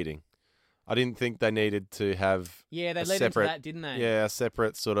was cheating. I didn't think they needed to have Yeah, they a led separate, into that, didn't they? Yeah, a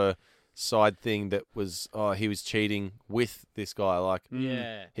separate sort of side thing that was, he was cheating with this guy. Like,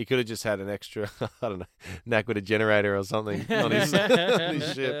 Yeah. he could have just had an extra, I don't know, knack with a generator or something on his, on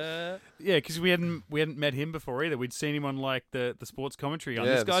his ship. Yeah, because we hadn't met him before either. We'd seen him on like the sports commentary on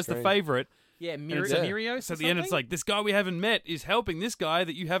Yeah, this the guy's the screen. favourite. Yeah, it's- Mirios. So at the end, it's like this guy we haven't met is helping this guy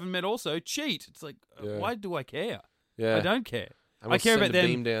that you haven't met also cheat. It's like, Yeah. why do I care? Yeah. I don't care. And I we'll care send about a them.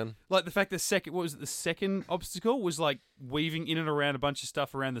 beam down. Like the fact the second obstacle was like weaving in and around a bunch of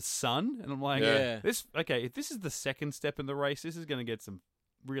stuff around the sun, and I'm like, Yeah. if this is the second step in the race, this is going to get some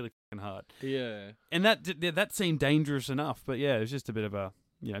really fucking hard. Yeah. And that seemed dangerous enough, but yeah, it was just a bit of a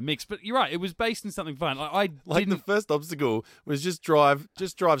mix. But you're right, it was based in something fun. I Like didn't. the first obstacle was just drive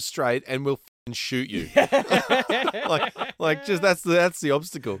straight and we'll f***ing shoot you. like just that's the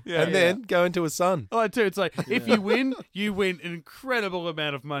obstacle. Yeah. And then go into a sun. I too. It's like if you win an incredible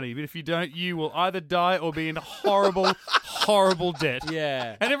amount of money, but if you don't, you will either die or be in horrible, horrible debt.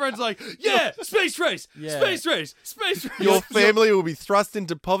 Yeah. And everyone's like, "Yeah, space race, Yeah. space race, space race." Your family will be thrust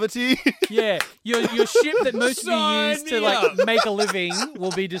into poverty. Yeah. Your ship that most of you Sign use to me like up. make a living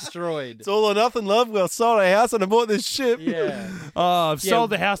will be destroyed. It's all or nothing, love. We sold our house and I bought this ship. Yeah. Oh, I've Yeah. sold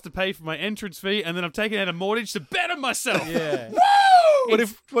the house to pay for my entrance fee, and then I've taken out a mortgage to better myself. Yeah. What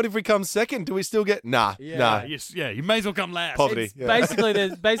if we come second? Do we still get nah? Yeah. Nah. Yes, yeah, you may as well come last. Poverty. It's Yeah. basically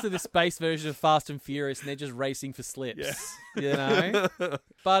the space version of Fast and Furious, and they're just racing for slips. You know.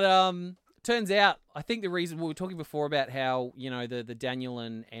 But turns out, I think the reason we were talking before about how the Daniel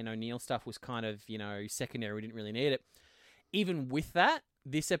and O'Neill stuff was kind of secondary. We didn't really need it. Even with that,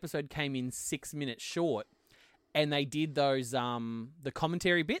 this episode came in 6 minutes short, and they did those the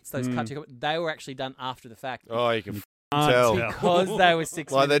commentary bits, those cut to they were actually done after the fact. Oh, you can Can't tell. tell. Because they were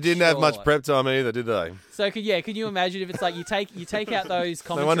 6 Like minutes they didn't have much short. prep time either, did they? So can you imagine if it's like you take out those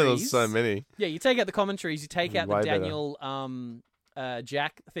commentaries? No wonder there was so many. Yeah, you take out the commentaries, you take out the Way better. Daniel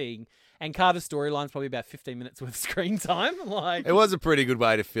Jack thing, and Carter's storyline's probably about 15 minutes worth of screen time. Like It was a pretty good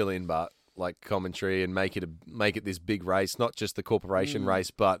way to fill in, but like commentary and make it this big race, not just the corporation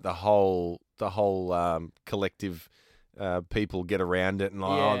race, but the whole collective people get around it and the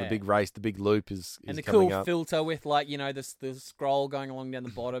Yeah. big race, the big loop is and the coming cool up. filter with like the scroll going along down the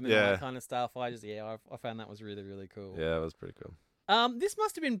bottom and all Yeah. that kind of stuff. I found that was really, really cool. Yeah, it was pretty cool. This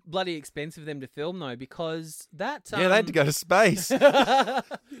must have been bloody expensive for them to film though, because that Yeah, they had to go to space,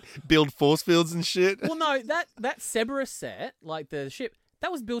 build force fields and shit. Well, no, that Cerberus set, like the ship,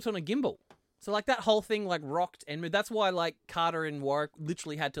 that was built on a gimbal. So like that whole thing like rocked and moved. That's why like Carter and Warwick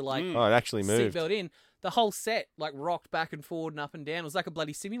literally had to like Oh, it actually moved. seatbelt in. The whole set like rocked back and forward and up and down. It was like a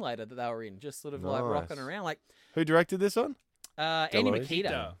bloody simulator that they were in, just sort of like Nice. rocking around. Like Who directed this one? Andy Deloise?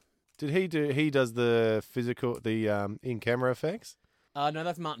 Makita. Did he do? He does the physical, the in-camera effects. No,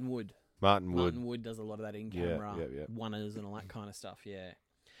 that's Martin Wood. Martin Wood. Martin Wood does a lot of that in camera, yeah. oneers and all that kind of stuff. Yeah.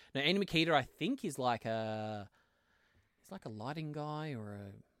 Now Andy Makita, I think, is like a lighting guy or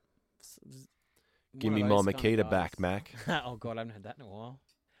a. Give one me of my those kind of Makita guys. back, Mac. Oh god, I haven't had that in a while.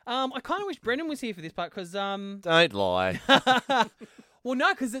 I kind of wish Brendan was here for this part because Don't lie. well,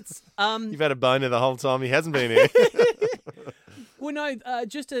 no, because it's You've had a boner the whole time he hasn't been here. well, no,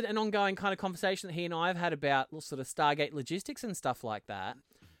 just an ongoing kind of conversation that he and I have had about sort of Stargate logistics and stuff like that.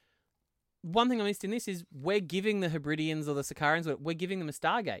 One thing I missed in this is we're giving the Hebrideans or the Sicarians, we're giving them a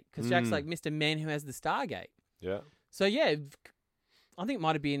Stargate because Jack's like Mr. Man who has the Stargate. Yeah. So yeah, I think it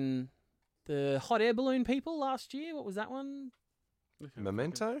might have been the hot air balloon people last year. What was that one?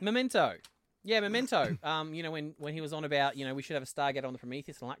 Memento? Memento. Yeah, Memento. When he was on about, we should have a Stargate on the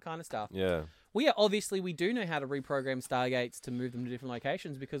Prometheus and all that kind of stuff. Yeah. Well, yeah, obviously we do know how to reprogram Stargates to move them to different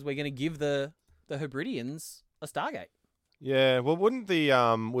locations because we're going to give the Hebrideans a Stargate. Yeah. Well, wouldn't the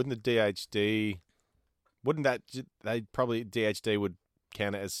DHD, DHD would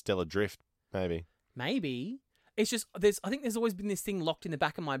count it as stellar drift, maybe? Maybe. It's just, I think there's always been this thing locked in the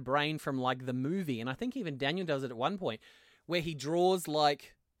back of my brain from like the movie, and I think even Daniel does it at one point, where he draws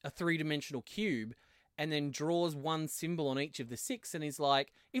like a 3-dimensional cube and then draws one symbol on each of the 6, and he's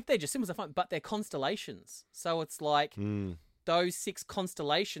like, if they're just symbols, they're fine, but they're constellations. So it's like those 6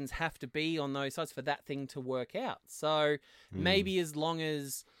 constellations have to be on those sides for that thing to work out. So maybe as long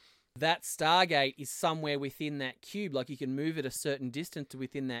as that Stargate is somewhere within that cube, like you can move it a certain distance to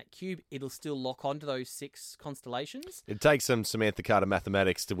within that cube, it'll still lock onto those 6 constellations. It takes some Samantha Carter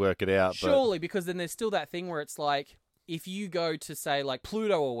mathematics to work it out. Surely, because then there's still that thing where it's like, if you go to, say, like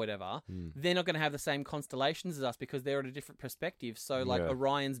Pluto or whatever, they're not going to have the same constellations as us because they're at a different perspective. So, like,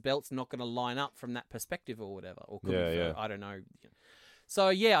 Orion's belt's not going to line up from that perspective or whatever. Or could be, I don't know. So,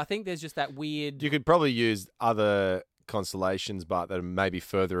 I think there's just that weird... You could probably use other constellations, but that are maybe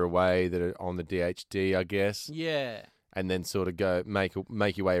further away, that are on the DHD, I guess. Yeah. And then sort of go make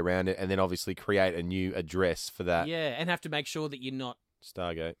your way around it, and then obviously create a new address for that. Yeah, and have to make sure that you're not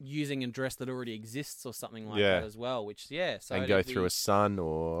Stargate using an address that already exists or something like that as well. Which so and go through a sun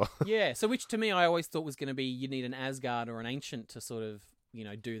or so which to me I always thought was going to be you need an Asgard or an ancient to sort of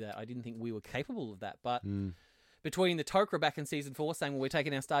do that. I didn't think we were capable of that, but. Between the Tok'ra back in season 4 saying, well, we're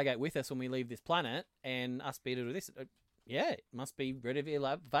taking our Stargate with us when we leave this planet, and us being able to do this, it must be readily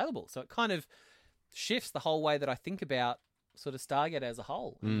available. So it kind of shifts the whole way that I think about sort of Stargate as a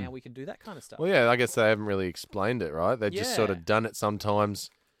whole and how we can do that kind of stuff. Well, I guess they haven't really explained it, right? They've just sort of done it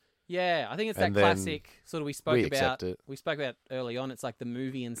sometimes. Yeah, I think it's that classic sort of we spoke about early on. It's like the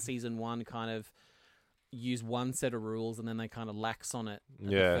movie in season 1 kind of use one set of rules and then they kind of lax on it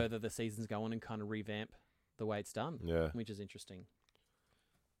the further the seasons go on and kind of revamp the way it's done, which is interesting.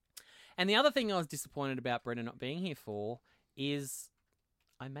 And the other thing I was disappointed about Brendan not being here for is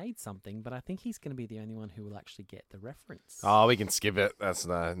I made something, but I think he's going to be the only one who will actually get the reference. Oh, we can skip it. That's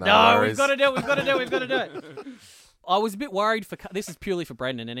no we've got to do it. I was a bit worried this is purely for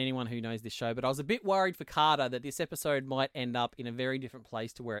Brendan and anyone who knows this show, but I was a bit worried for Carter that this episode might end up in a very different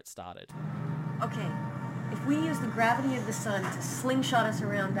place to where it started. Okay. If we use the gravity of the sun to slingshot us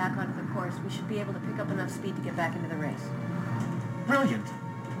around back onto the course, we should be able to pick up enough speed to get back into the race. Brilliant.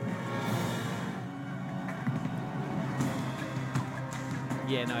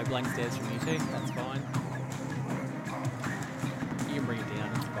 Yeah, no, blank stares from you too. That's fine. You can bring it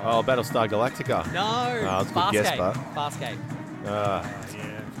down. It's fine. Oh, Battlestar Galactica. No, that's a good guess, but Farscape.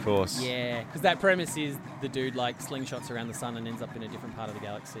 Of course. Yeah, because that premise is the dude like slingshots around the sun and ends up in a different part of the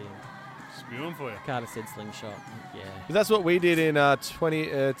galaxy. Spewing for you. Carter said slingshot. Yeah. But that's what we did in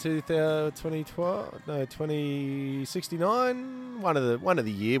 2069. One of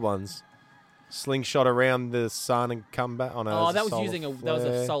the year ones. Slingshot around the sun and come back on a. Oh, that was using that was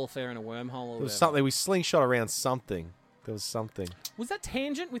a solar flare and a wormhole. There was something. We slingshot around something. There was something. Was that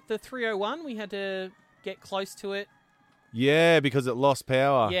Tangent with the 301? We had to get close to it. Yeah, because it lost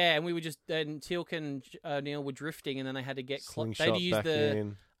power. Yeah, and we were and Teal'c and O'Neill were drifting, and then they had to get close. They had to use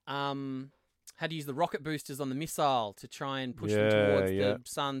had to use the rocket boosters on the missile to try and push them towards the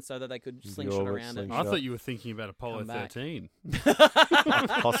sun so that they could slingshot around it. I thought you were thinking about Apollo 13.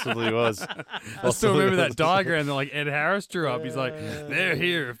 Possibly was. I still remember that diagram that like Ed Harris drew up. He's like, they're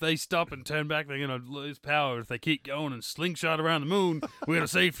here. If they stop and turn back, they're going to lose power. If they keep going and slingshot around the moon, we're going to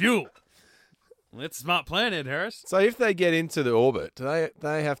save fuel. Well, that's a smart plan, Ed Harris. So if they get into the orbit, do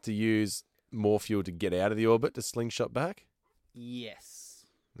they have to use more fuel to get out of the orbit to slingshot back? Yes.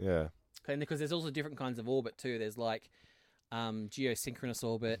 Yeah. And because there's also different kinds of orbit too. There's like geosynchronous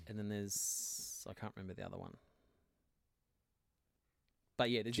orbit, and then there's I can't remember the other one. But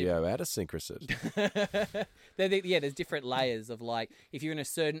yeah, there's geoadasynchronous. There's different layers of like if you're in a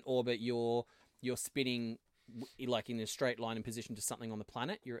certain orbit, you're spinning like in a straight line in position to something on the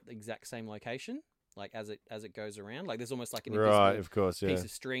planet. You're at the exact same location. Like as it goes around, like there's almost like an invisible piece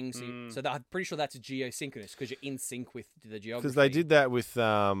of string. So I'm pretty sure that's geosynchronous because you're in sync with the geography. Because they did that with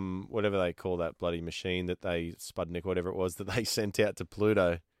whatever they call that bloody machine that Sputnik, whatever it was, that they sent out to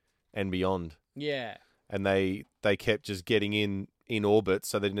Pluto and beyond. Yeah, and they kept just getting in orbit,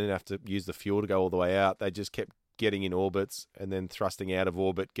 so they didn't have to use the fuel to go all the way out. They just kept getting in orbits and then thrusting out of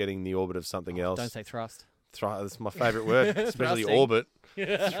orbit, getting the orbit of something else. Don't say thrust. That's my favourite word, especially orbit.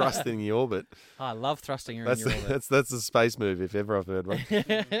 Thrusting the orbit. Oh, I love thrusting around your orbit. That's a space move if ever I've heard one.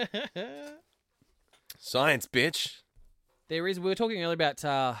 Science, bitch. We were talking earlier about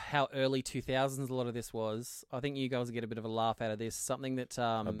how early 2000s a lot of this was. I think you guys will get a bit of a laugh out of this. Something that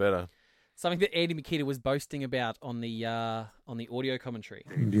Something that Andy Makita was boasting about on the audio commentary.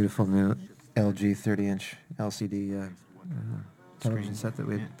 Beautiful new LG 30-inch LCD television set that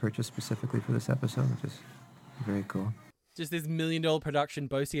we had purchased specifically for this episode, which is very cool. Just this $1 million production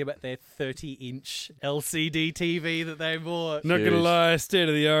boasting about their 30-inch LCD TV that they bought. Not going to lie, state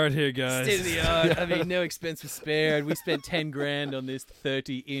of the art here, guys. State of the art. I mean, no expense was spared. We spent $10,000 on this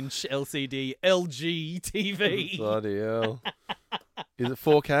 30-inch LCD LG TV. Bloody hell. Is it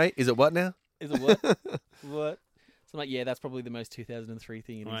 4K? Is it what now? Is it what? What? So I'm like, yeah, that's probably the most 2003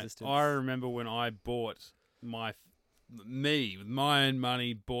 thing in existence. I remember when I bought with my own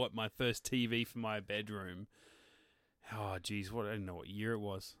money, bought my first TV for my bedroom. Oh, geez, I don't know what year it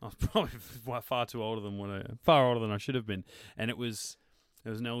was. I was probably far older than I should have been. And it was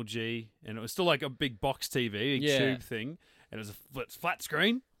an LG, and it was still like a big box TV, tube thing, and it was a flat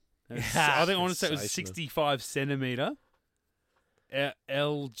screen. I think I want to say it was 65 centimeter.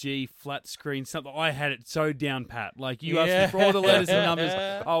 LG flat screen, something. I had it so down pat. Like, you asked me for all the letters and numbers.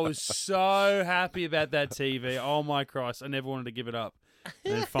 I was so happy about that TV. Oh my Christ, I never wanted to give it up.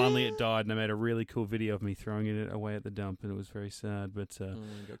 And then finally it died, and I made a really cool video of me throwing it away at the dump, and it was very sad. But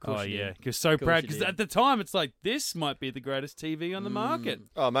because so proud, because at the time it's like, this might be the greatest TV on the market.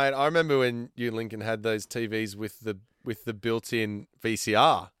 Oh mate, I remember when you, Lincoln, had those TVs with the built-in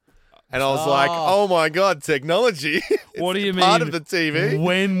VCR. And I was like, oh my God, technology. What do you mean? Part of the TV.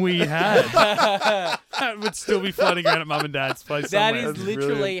 When we had. That would still be floating around at Mum and Dad's place That somewhere. is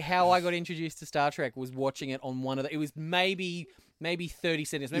literally how I got introduced to Star Trek, was watching it on one of the... It was maybe 30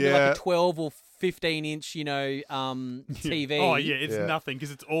 centimeters, maybe like a 12 or 15-inch, TV. Oh, yeah, it's nothing,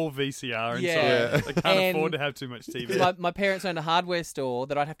 because it's all VCR. And so I can't afford to have too much TV. My parents owned a hardware store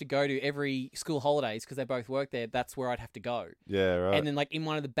that I'd have to go to every school holidays, because they both worked there. That's where I'd have to go. Yeah, right. And then, like, in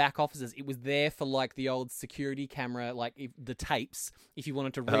one of the back offices, it was there for, like, the old security camera, like, the tapes. If you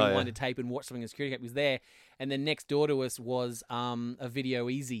wanted to rewind a tape and watch something on a security tape, it was there. And then next door to us was a Video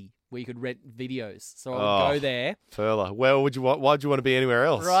Easy, where you could rent videos. So I would go there. Furler. Well, why'd you want to be anywhere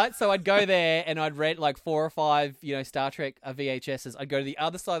else? Right. So I'd go there and I'd rent like 4 or 5, Star Trek VHSs. I'd go to the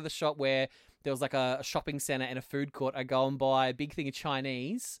other side of the shop where there was like a shopping center and a food court. I'd go and buy a big thing of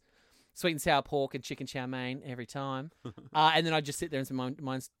Chinese, sweet and sour pork and chicken chow mein every time. And then I'd just sit there and spend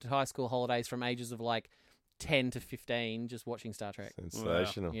my high school holidays from ages of like 10 to 15 just watching Star Trek.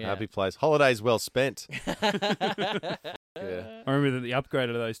 Sensational. Wow. Yeah. Happy place. Holidays well spent. I remember that the upgrade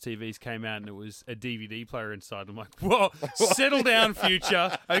of those TVs came out and it was a DVD player inside. I'm like, whoa, settle down,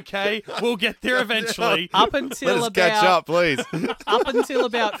 future. Okay, we'll get there eventually. Up until Let us catch up, please. Up until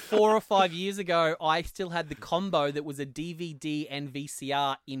about 4 or 5 years ago, I still had the combo that was a DVD and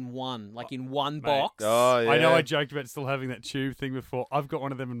VCR in one, like in one box. Oh, yeah. I know I joked about still having that tube thing before. I've got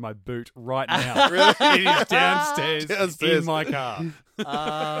one of them in my boot right now. Really? It is downstairs in my car.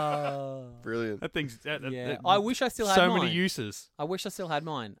 Brilliant. That thing's... I wish I still had mine. So many uses. I wish I still had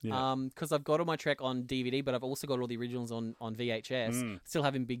mine. Yeah. Because I've got all my Trek on DVD, but I've also got all the originals on VHS. Still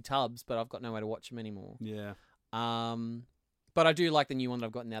have in big tubs, but I've got nowhere to watch them anymore. Yeah. But I do like the new one that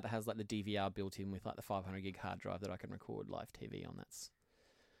I've got now that has like the DVR built in with like the 500 gig hard drive that I can record live TV on.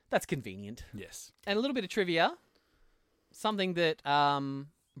 That's convenient. Yes. And a little bit of trivia. Something that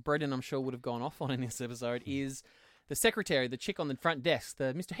Brendan, I'm sure, would have gone off on in this episode is the secretary, the chick on the front desk,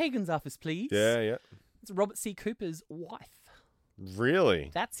 the Mr. Hagen's office, please. Yeah. It's Robert C. Cooper's wife. Really?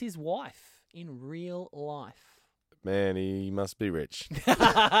 That's his wife in real life. Man, he must be rich.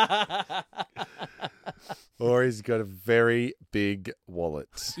 Or he's got a very big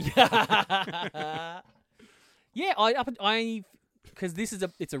wallet. Yeah, because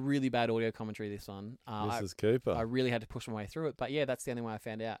it's a really bad audio commentary, this one. Mrs. Cooper. I really had to push my way through it, but yeah, that's the only way I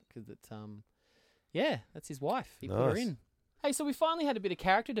found out, because that's his wife. He put her in. Hey, so we finally had a bit of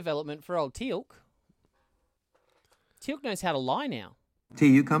character development for old Teal'c. Teal'c knows how to lie now. T,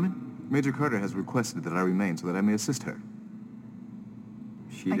 you coming? Major Carter has requested that I remain so that I may assist her.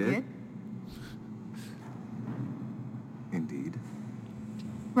 She did? Indeed.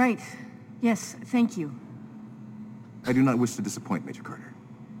 Right. Yes, thank you. I do not wish to disappoint Major Carter.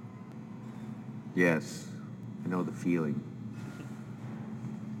 Yes, I know the feeling.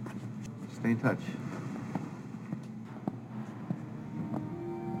 Stay in touch.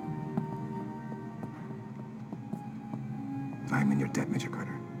 I am in your debt, Major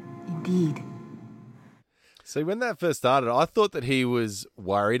Carter. Indeed. See, when that first started, I thought that he was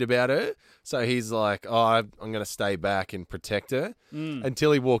worried about her. So he's like, I'm going to stay back and protect her.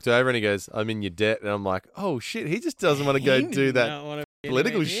 Until he walked over and he goes, I'm in your debt. And I'm like, oh, shit, he just doesn't want to go do that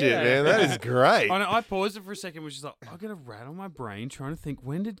political shit, man. That is great. I paused it for a second, which is like, I got a rattle my brain trying to think,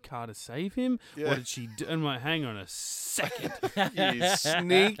 when did Carter save him? Yeah. What did she do? And I'm like, hang on a second.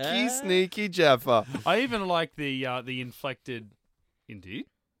 You sneaky Jaffa. I even like the inflected, indeed.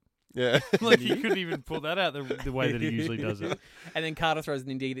 Yeah. Like, he couldn't even pull that out the way that he usually does it. And then Carter throws an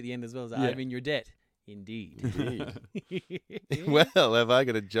indeed at the end as well. I'm in your debt. Indeed. Well, have I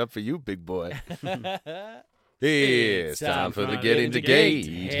got a job for you, big boy? It's time for the Get Into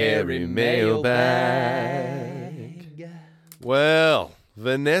Gate Harry Mailbag. Well,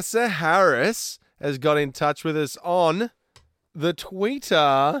 Vanessa Harris has got in touch with us on the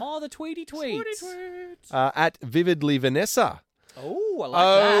Tweeter. Oh, the Tweety tweets. At Vividly Vanessa. Oh, I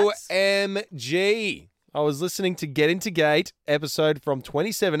like that. OMG. I was listening to Get Into Gate episode from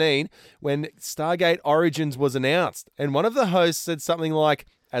 2017 when Stargate Origins was announced. And one of the hosts said something like,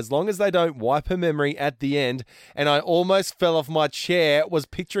 as long as they don't wipe her memory at the end, and I almost fell off my chair, was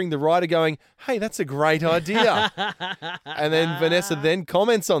picturing the writer going, hey, that's a great idea. And then Vanessa then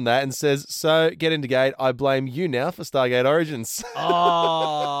comments on that and says, so, Get Into Gate, I blame you now for Stargate Origins.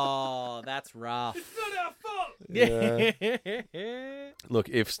 Oh, that's rough. It's not our fault. Yeah. Look,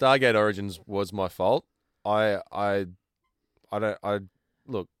 if Stargate Origins was my fault, I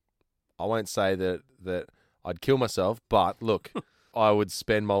won't say that I'd kill myself, but look, I would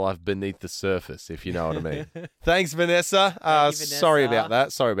spend my life beneath the surface, if you know what I mean. Thanks, Vanessa. Sorry about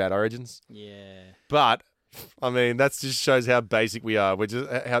that. Sorry about Origins. Yeah. But, I mean, that just shows how basic we are. How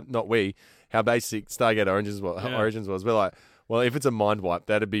basic Stargate Origins was. We're like, well, if it's a mind wipe,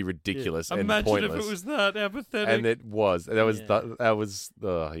 that'd be ridiculous and Imagine pointless. if it was that apathetic. And it was. That was.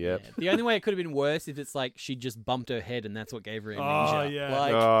 Yeah. Yeah. The only way it could have been worse if it's like she just bumped her head and that's what gave her amnesia. Oh, yeah.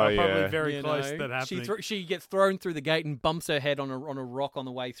 Like, Probably very you close know, to that happening. she gets thrown through the gate and bumps her head on a rock on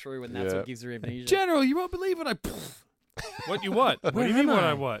the way through, and that's what gives her amnesia. General, you won't believe what I... What you what? What do you mean what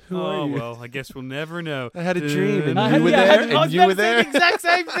I what? are you? Well, I guess we'll never know. I had a dream and I you were was there about and you to were say there. the exact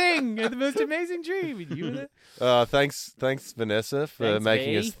same thing. The most amazing dream. And you were there. Thanks, Vanessa, for Thanks,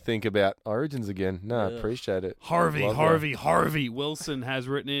 making V. us think about Origins again. No, I appreciate it. Harvey Wilson has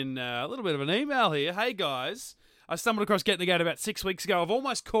written in a little bit of an email here. Hey, guys. I stumbled across Getting the Gate about 6 weeks ago. I've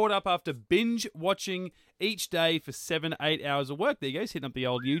almost caught up after binge watching each day for 7-8 hours of work. There you go. He's hitting up the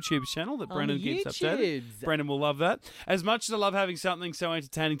old YouTube channel that Brendan keeps updated. Brendan will love that. As much as I love having something so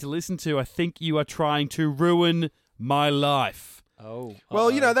entertaining to listen to, I think you are trying to ruin my life. Oh. Well,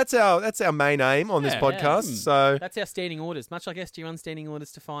 you know, that's our main aim on this podcast. So that's our standing orders. Much like SG1 standing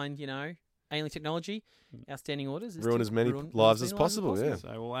orders to find, alien technology. Our standing orders is ruin to as many ruin lives as as many lives possible. Yeah. So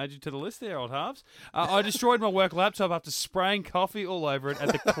we'll add you to the list there, old halves. I destroyed my work laptop after spraying coffee all over it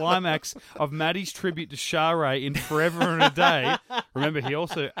at the climax of Maddie's tribute to Shara in Forever and a Day. Remember, he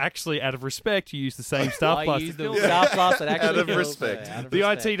also actually, out of respect, used the same Star Plus. Used the Star Plus that actually Out of kills, respect. out of The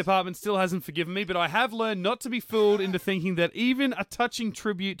respect. IT department still hasn't forgiven me, but I have learned not to be fooled into thinking that even a touching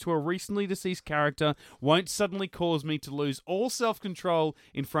tribute to a recently deceased character won't suddenly cause me to lose all self-control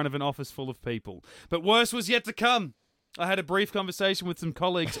in front of an office full of people. But worse was yet to come. I had a brief conversation with some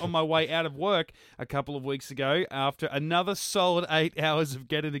colleagues on my way out of work a couple of weeks ago after another solid 8 hours of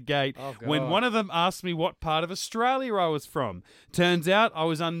Get Into Gate when one of them asked me what part of Australia I was from. Turns out I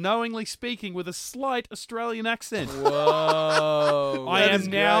was unknowingly speaking with a slight Australian accent. Whoa. I am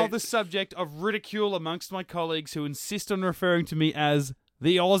now the subject of ridicule amongst my colleagues who insist on referring to me as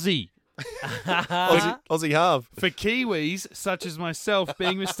the Aussie. Aussie half. For Kiwis, such as myself,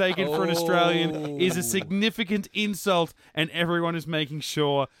 being mistaken for an Australian is a significant insult, and everyone is making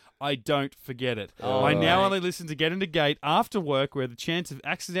sure I don't forget it. I now only listen to Get Into Gate after work, where the chance of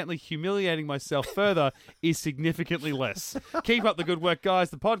accidentally humiliating myself further is significantly less. Keep up the good work,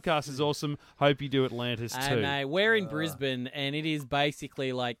 guys. The podcast is awesome. Hope you do Atlantis too. And we're in Brisbane, and it is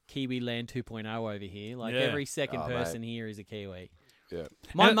basically like Kiwi Land 2.0 over here. Like every second person here is a Kiwi. Yeah.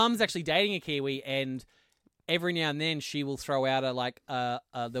 My mum's actually dating a Kiwi, and every now and then she will throw out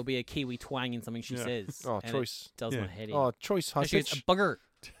there'll be a Kiwi twang in something she says. Oh, and choice. it does my head in. Oh, choice. And she goes, Hostage.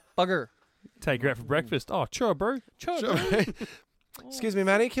 bugger. Take her out for breakfast. Oh, sure, bro. Excuse me,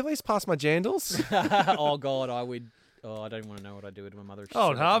 Matty. Can you please pass my jandals? Oh God, I would. Oh, I don't want to know what I do to my mother.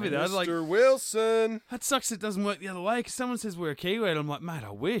 Oh, Harvey, though. Like, Mr. Wilson. that sucks it doesn't work the other way, because someone says we're a Kiwi, and I'm like, mate,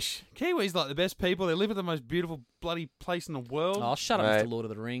 I wish. Kiwis like the best people. They live in the most beautiful bloody place in the world. Oh, shut up, Mate. Mr. Lord of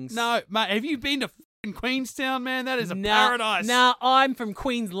the Rings. No, mate, have you been to f***ing Queenstown, man? That is a paradise. Nah, I'm from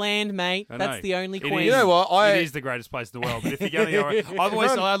Queensland, mate. I That's know. the only It Queen. is- You know what? It is the greatest place in the world. But if you're going to go, I've always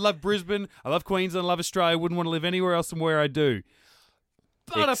said I love Brisbane, I love Queensland, I love Australia. I wouldn't want to live anywhere else than where I do.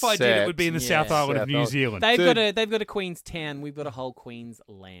 But if I did, it would be in the Except- South Island of South New Island. Zealand. They've got a Queenstown. We've got a whole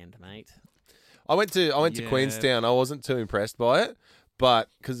Queensland, mate. I went to Yeah. Queenstown. I wasn't too impressed by it, but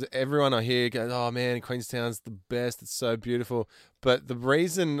because everyone I hear goes, "Oh man, Queenstown's the best. It's so beautiful." But the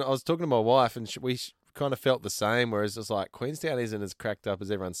reason I was talking to my wife, and we kind of felt the same, whereas it's like Queenstown isn't as cracked up as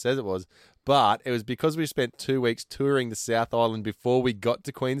everyone says it was, but it was because we spent 2 weeks touring the South Island before we got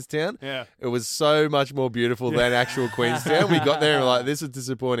to Queenstown. Yeah. It was so much more beautiful than actual Queenstown. We got there and we're like, this is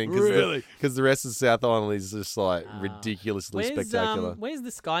disappointing because the rest of the South Island is just like ridiculously spectacular. Where's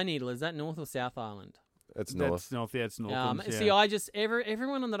the Sky Needle? Is that North or South Island? It's north. That's north. Yeah, it's north. See, I just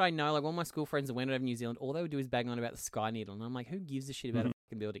everyone that I know, like all my school friends that went over to New Zealand, all they would do is bang on about the Sky Needle, and I'm like, who gives a shit about a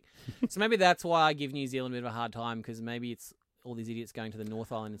fucking building? So maybe that's why I give New Zealand a bit of a hard time, because maybe it's all these idiots going to the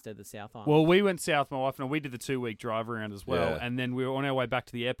North Island instead of the South Island. Well, we went south, my wife and I. We did the 2-week drive around as well. Yeah. And then we were on our way back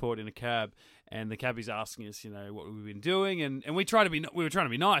to the airport in a cab, and the cabbie's asking us, what we've been doing. And we were trying to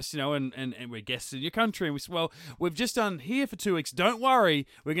be nice, and we're guests in your country. And we said, well, we've just done here for 2 weeks. Don't worry.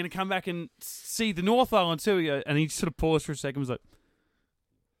 We're going to come back and see the North Island too. And he sort of paused for a second and was like,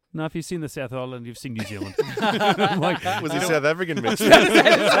 no, if you've seen the South Island, you've seen New Zealand. Was he South African, Mitch?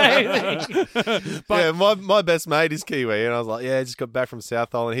 But- yeah, my best mate is Kiwi, and I was like, yeah, I just got back from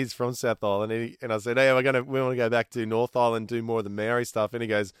South Island. He's from South Island, and I said, hey, we want to go back to North Island, do more of the Maori stuff, and he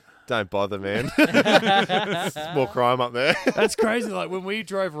goes, don't bother, man. It's more crime up there. That's crazy. Like when we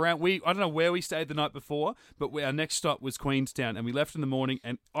drove around, I don't know where we stayed the night before, but our next stop was Queenstown, and we left in the morning.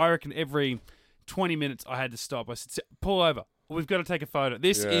 And I reckon every 20 minutes I had to stop. I said, pull over. We've got to take a photo.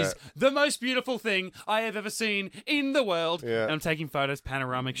 This is the most beautiful thing I have ever seen in the world. Yeah. And I'm taking photos,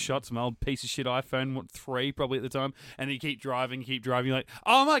 panoramic shots, my old piece of shit iPhone, 3 probably at the time. And you keep driving. You're like,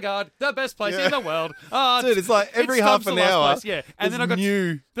 oh my God, the best place in the world. Oh, Dude, it's like every half an hour. Yeah. And then I got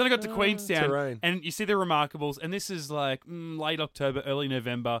to Queenstown, terrain. and you see the Remarkables, and this is like late October, early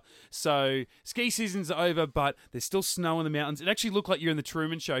November. So ski season's over, but there's still snow in the mountains. It actually looked like you're in the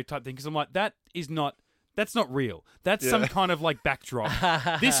Truman Show type thing, because I'm like, that's not real. That's some kind of like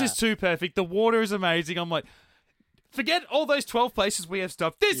backdrop. This is too perfect. The water is amazing. I'm like, forget all those 12 places we have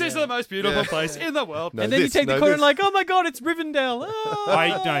stopped. This is the most beautiful place in the world. No, and then you take the corner and like, oh my God, it's Rivendell.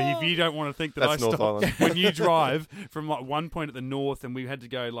 Oh. No, if you don't want to think that That's I North stopped. Island. When you drive from like one point at the north, and we had to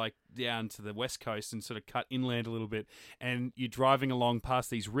go like down to the west coast and sort of cut inland a little bit, and you're driving along past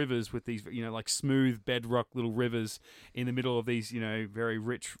these rivers with these, like smooth bedrock little rivers in the middle of these, very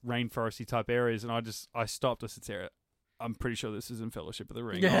rich rainforesty type areas, and I stopped. I said, Sarah, I'm pretty sure this is in Fellowship of the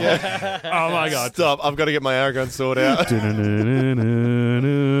Ring. Oh my God. Stop. I've got to get my Aragon sword out. So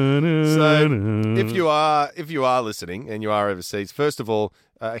if you are listening and you are overseas, first of all,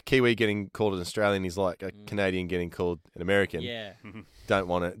 a Kiwi getting called an Australian is like a Canadian getting called an American. Yeah. Don't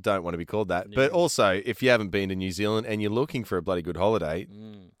want to be called that. But also, if you haven't been to New Zealand and you're looking for a bloody good holiday,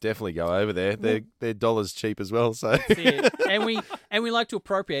 definitely go over there. They're dollars cheap as well. So That's it. And we like to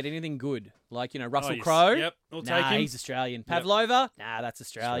appropriate anything good, like Russell Crowe. Yep, we'll take him. He's Australian. Pavlova, that's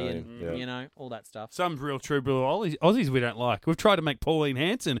Australian. Australian, All that stuff. Some real true blue Aussies we don't like. We've tried to make Pauline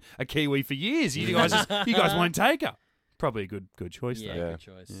Hanson a Kiwi for years. You guys won't take her. Probably a good choice though. Good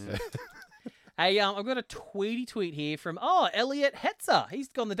choice. Yeah. Hey, I've got a tweet here from Elliot Hetzer. He's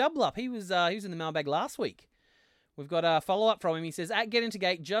gone the double up. He was in the mailbag last week. We've got a follow-up from him. He says, at Get Into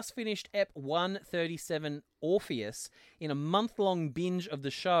Gate, just finished Ep 137 Orpheus in a month-long binge of the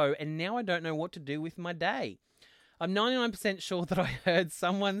show, and now I don't know what to do with my day. I'm 99% sure that I heard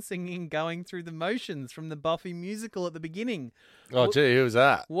someone singing Going Through the Motions from the Buffy musical at the beginning. Oh, gee, who was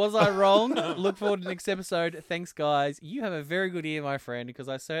that? Was I wrong? Look forward to the next episode. Thanks, guys. You have a very good ear, my friend, because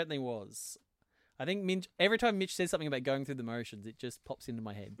I certainly was. I think every time Mitch says something about going through the motions, it just pops into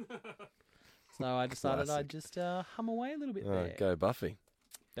my head. So I decided I'd just hum away a little bit there. Go Buffy.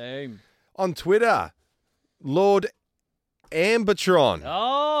 Boom. On Twitter, Lord Ambertron.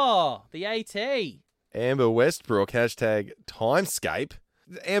 Oh, the AT. Amber Westbrook, hashtag Timescape.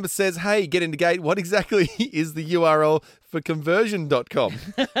 Amber says, hey, Get Into Gate, what exactly is the URL for conversion.com?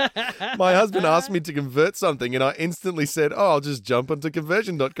 My husband asked me to convert something and I instantly said, I'll just jump onto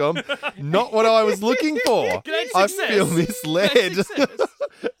conversion.com. Not what I was looking for. I feel misled.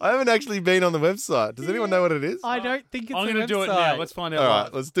 I haven't actually been on the website. Does anyone know what it is? I don't think it's I'm going to do it now. Let's find out. All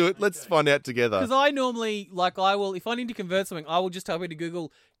right, let's do it. Let's find out together. Because I normally, if I need to convert something, I will just type into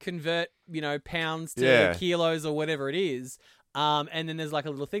Google, convert, pounds to kilos or whatever it is. And then there's like a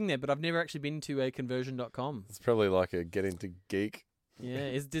little thing there, but I've never actually been to a conversion.com. It's probably like a Get Into Geek. Yeah,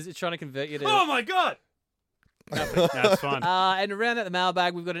 is it trying to convert you to... Oh my God! That's fine. And around at the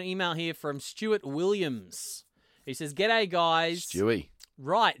mailbag, we've got an email here from Stuart Williams. He says, G'day, guys. Stewie.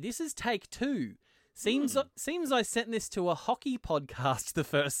 Right, this is take 2. Seems I sent this to a hockey podcast the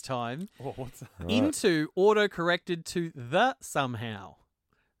first time. Oh, what's that? Right. Into auto-corrected to the somehow.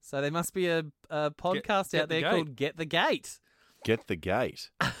 So there must be a podcast out there called Get the Gate. Get the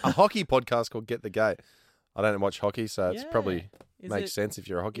Gate. A hockey podcast called Get the Gate. I don't watch hockey, so it's probably makes sense if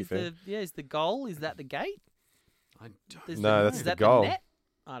you're a hockey fan. Is the goal, is that the gate? That's the goal. The net?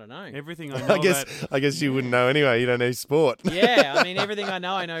 I don't know. Everything I know I guess you wouldn't know anyway. You don't know sport. Yeah, I mean, everything I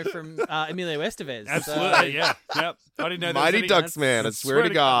know from Emilio Estevez. Absolutely, yeah. Yep. I didn't know there Mighty was any... Ducks, man. I swear to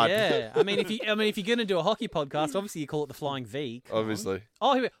God. Yeah. I mean, if you're going to do a hockey podcast, obviously you call it the Flying V. Obviously.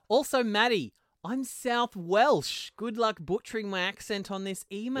 Oh, here we go. Also, Maddie, I'm South Welsh. Good luck butchering my accent on this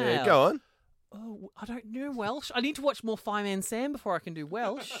email. Yeah, go on. Oh, I don't know Welsh. I need to watch more Fireman Sam before I can do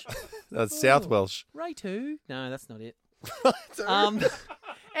Welsh. That's South Welsh. Ray too. No, that's not it.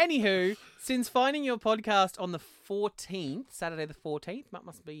 Anywho, since finding your podcast on the 14th, Saturday the 14th, that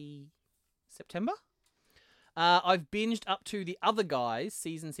must be September, I've binged up to The Other Guys,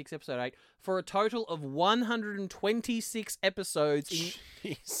 Season 6, Episode 8, for a total of 126 episodes,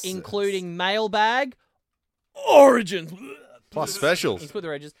 including Mailbag, Origins, plus specials. He's put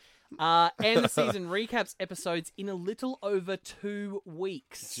the edges. And the season recaps episodes in a little over 2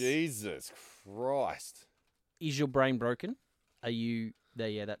 weeks. Jesus Christ. Is your brain broken? Are you there?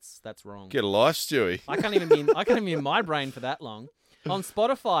 Yeah, that's wrong. Get a life, Stewie. I can't even be in my brain for that long. On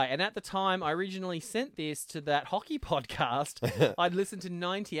Spotify, and at the time I originally sent this to that hockey podcast, I'd listened to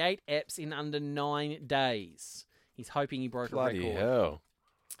 98 eps in under 9 days. He's hoping he broke a record. Bloody hell.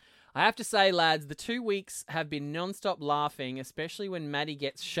 I have to say, lads, the 2 weeks have been non-stop laughing, especially when Maddie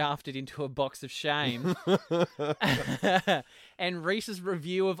gets shafted into a box of shame. And Reese's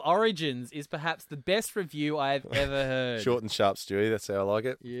review of Origins is perhaps the best review I have ever heard. Short and sharp, Stewie. That's how I like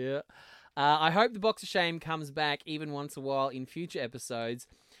it. Yeah. I hope the box of shame comes back even once a while in future episodes.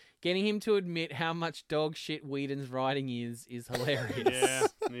 Getting him to admit how much dog shit Whedon's writing is hilarious.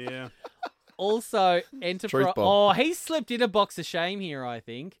 Yeah. Also, Enterprise. Oh, he slipped in a box of shame here, I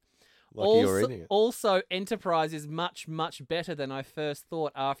think. Also, Enterprise is much, much better than I first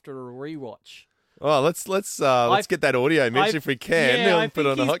thought after a rewatch. Oh, let's get that audio, Mitch, if we can. Yeah, I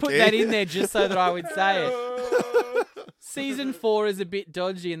think he's put that in there just so that I would say it. Season 4 is a bit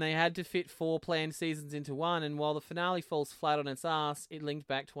dodgy, and they had to fit 4 planned seasons into one. And while the finale falls flat on its ass, it linked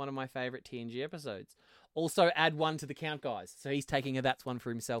back to one of my favorite TNG episodes. Also, add 1 to the count, guys. So he's taking a that's one for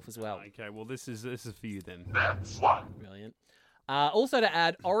himself as well. Okay, well this is for you then. That's one. Brilliant. Also to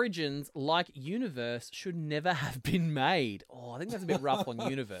add, Origins, like Universe, should never have been made. Oh, I think that's a bit rough on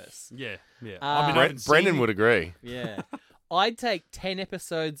Universe. Yeah. Brendan would agree. Yeah. I'd take 10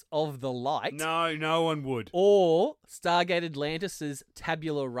 episodes of The Light. No one would. Or Stargate Atlantis'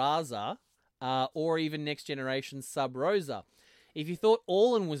 Tabula Rasa, or even Next Generation's Sub Rosa. If you thought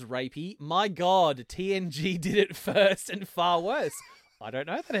Orlan was rapey, my God, TNG did it first and far worse. I don't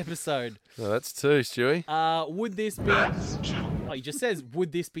know that episode. No, that's 2, Stewie. Would this be... Oh, he just says,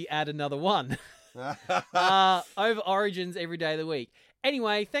 would this be add another one? Over Origins every day of the week.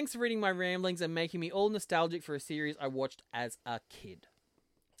 Anyway, thanks for reading my ramblings and making me all nostalgic for a series I watched as a kid.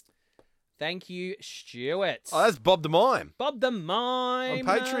 Thank you, Stuart. Oh, that's Bob the Mime. Bob the Mime.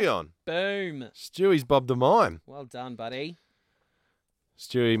 On Patreon. Boom. Stewie's Bob the Mime. Well done, buddy.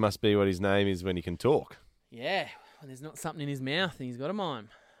 Stewie must be what his name is when he can talk. Yeah. When there's not something in his mouth and he's got a mime.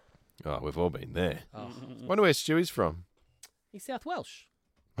 Oh, we've all been there. Oh. Wonder where Stewie's from. He's South Welsh.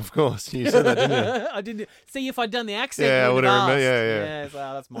 Of course. You said that, didn't you? I didn't. See, if I'd done the accent, yeah, I would have remembered. Yeah. Yeah,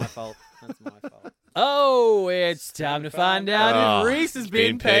 well, that's my fault. Oh, it's time to find out if Reese has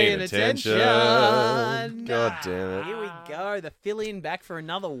been paying attention. God damn it. Here we go. The fill-in back for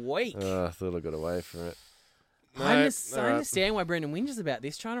another week. I thought I got away from it. I understand why Brendan whinges about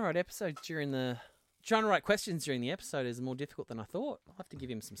this. Trying to write questions during the episode is more difficult than I thought. I'll have to give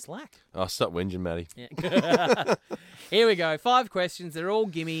him some slack. Oh, stop whinging, Matty. Yeah. Here we go. 5 questions. They're all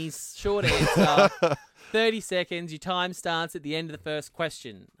gimmies. Short answer. 30 seconds. Your time starts at the end of the first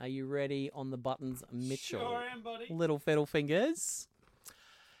question. Are you ready on the buttons, Mitchell? Sure am, buddy. Little fiddle fingers.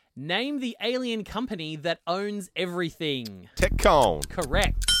 Name the alien company that owns everything. TechCon.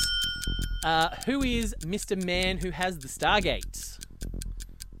 Correct. Who is Mr. Man who has the Stargate?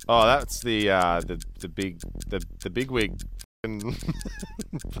 Oh, that's the big wig. Okay.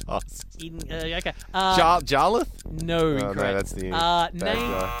 Jarlath? No, incorrect. No, that's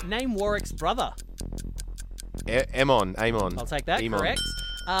the name Warwick's brother. Amon. I'll take that. Amon. Correct.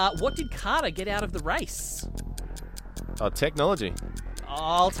 What did Carter get out of the race? Oh, technology.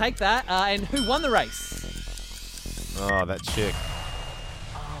 I'll take that. And who won the race? Oh, that chick.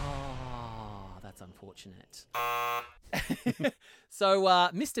 Oh, that's unfortunate. So,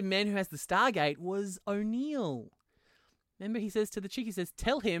 Mr. Man who has the Stargate was O'Neill. Remember, he says to the chick, he says,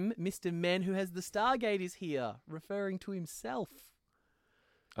 tell him Mr. Man who has the Stargate is here, referring to himself.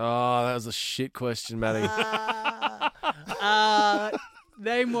 Oh, that was a shit question, Matty.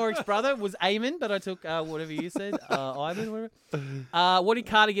 Name Warwick's brother was Eamon, but I took whatever you said. Ivan, whatever. What did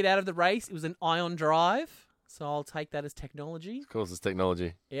Carter get out of the race? It was an ion drive. So I'll take that as technology. Of course, it's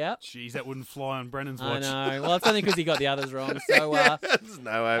technology. Yeah. Jeez, that wouldn't fly on Brennan's watch. I know. Well, it's only because he got the others wrong. So, there's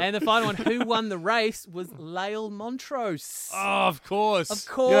no way. And the final one, who won the race, was Lael Montrose. Oh, of course. Of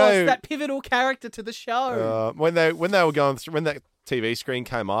course, that pivotal character to the show. When they were going through, when that TV screen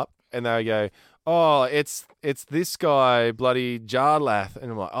came up, and they go, oh, it's this guy, bloody Jarlath.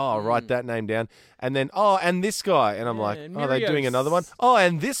 And I'm like, oh, I'll write that name down. And then, oh, and this guy. And I'm like, oh, they're doing another one? Oh,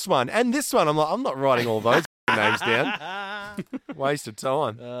 and this one. And this one. I'm like, I'm not writing all those fucking names down. Waste of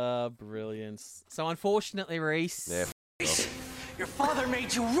time. Brilliance. So unfortunately, Reese. Yeah. Your father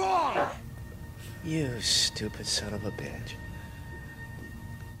made you wrong! You stupid son of a bitch.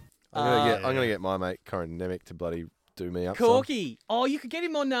 I'm gonna get my mate Corin Nemec to bloody do me up. Corky. Oh, you could get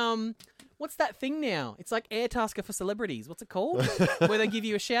him on what's that thing now? It's like Airtasker for celebrities. What's it called? Where they give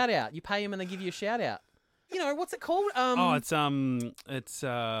you a shout out. You pay them and they give you a shout out. You know, what's it called? it's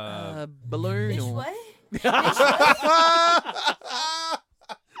balloon This or way?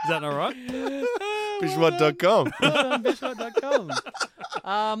 Is that all right? Bishwat.com. Bishwat.com.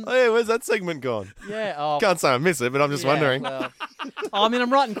 Oh yeah, where's that segment gone? Yeah. Oh, Can't say I miss it, but I'm just wondering. Well, I mean,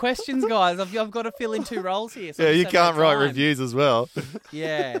 I'm writing questions, guys. I've got to fill in 2 roles here. So Yeah, I you just haven't can't had write time. reviews as well.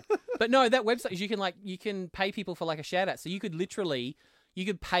 Yeah, but no, that website is you can pay people for like a shout out. So you could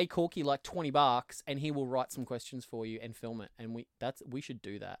pay Corky like $20 and he will write some questions for you and film it. And we should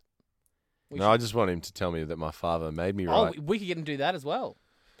do that. I just want him to tell me that my father made me right. Oh, we could get him to do that as well.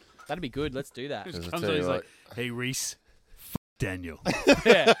 That'd be good. Let's do that. Just comes on, he's like, "Hey Reese, Daniel."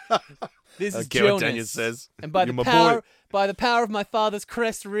 Yeah. This is get what Jonas. Daniel says. And by You're the my power of my father's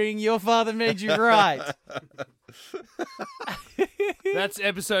crest ring, your father made you right. That's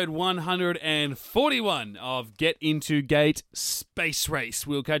episode 141 of Get Into Gate Space Race.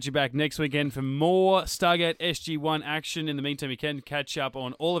 We'll catch you back next weekend for more Stargate SG-1 action. In the meantime, you can catch up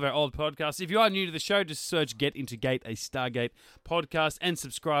on all of our old podcasts. If you are new to the show, just search Get Into Gate, a Stargate podcast, and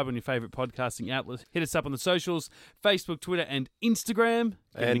subscribe on your favourite podcasting outlet. Hit us up on the socials, Facebook, Twitter, and Instagram.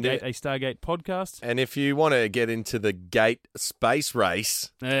 Get Into Gate, a Stargate podcast. And if you want to get into the Gate Space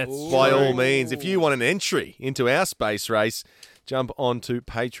Race, That's by true. all means, if you want an entry into our space race, jump onto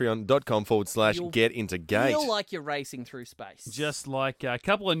patreon.com/getintogate. Feel like you're racing through space. Just like a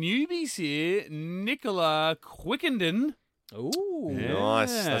couple of newbies here, Nicola Quickenden. Ooh. Yeah,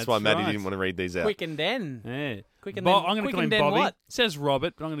 Nice. That's why Maddie right. didn't want to read these out. Quickenden. Yeah. Quickenden. I'm going to call him Quickenden Bobby. what? It says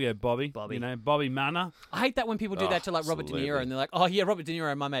Robert, but I'm going to go Bobby. Bobby. You know, Bobby Manor. I hate that when people do that to like Robert De absolutely. Niro and they're like, "Oh yeah, Robert De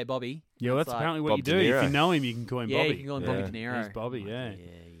Niro, my mate Bobby." Yeah, well, It's that's like, apparently what Bob you De do. If Niro. you know him, you can call him yeah, Bobby. you can call him Bobby Yeah. De Niro. He's Bobby, yeah. Yeah.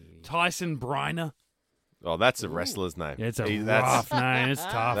 Tyson Briner. Oh, that's a wrestler's name. Yeah, it's a That's- rough name. It's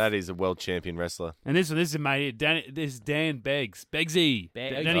tough. That is a world champion wrestler. And this is mate. This is Dan Beggs. Beggsy.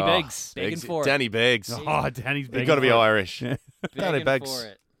 Beggs. Danny Oh, Beggs. Begging Beggs- for it. Danny Beggs. Oh, Danny's begging. You've got to be for it. Irish. Danny Begging Beggs. for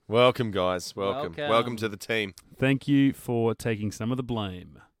it. Welcome, guys. Welcome. Welcome. Welcome to the team. Thank you for taking some of the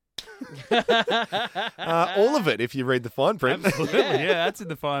blame. All of it, if you read the fine print. Absolutely. Yeah, that's in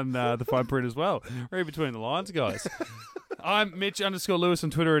the fine print as well. Read between the lines, guys. I'm Mitch_Lewis on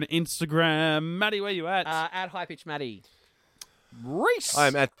Twitter and Instagram. Maddie, where you at? At High Pitch Matty. Reese.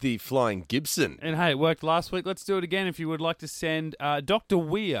 I'm at the Flying Gibson. And hey, it worked last week. Let's do it again. If you would like to send Dr.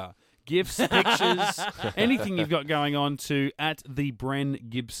 Weir gifts, pictures, anything you've got going on to at the Bren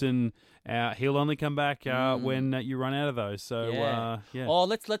Gibson. He'll only come back when you run out of those. So yeah. Oh,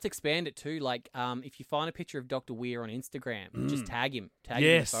 let's expand it too. Like, if you find a picture of Dr. Weir on Instagram, just tag him. Tag him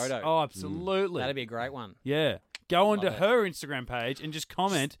in the photo. Oh, absolutely. That'd be a great one. Yeah. Go onto Love it. her Instagram page and just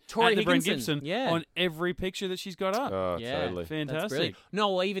comment Tori at the Bren Higginson, Gibson on every picture that she's got up. Oh, Yeah. totally. Fantastic. That's brilliant.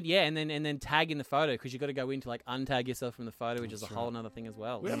 No, well, even and then tag in the photo because you got to go in to like untag yourself from the photo, which is a whole other thing as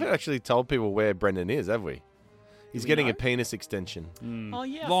well. We haven't actually told people where Brendan is, have we? He's we getting know? a penis extension. Oh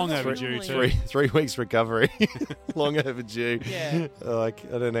yeah, Long I forgot overdue, normally- too. 3 weeks recovery. Long overdue. Yeah. Like,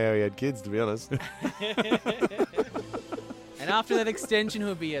 I don't know how he had kids, to be honest. And after that extension,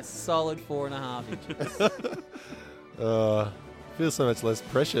 he'll be a solid 4.5 inches. Feels so much less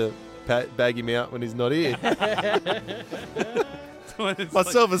pressure bag him out when he's not here. My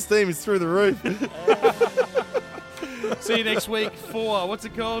self-esteem is through the roof. See you next week for, what's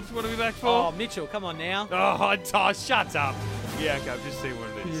it called? What are we back for? Oh, Mitchell, come on now. Oh, shut up. Yeah, okay, I've just seen what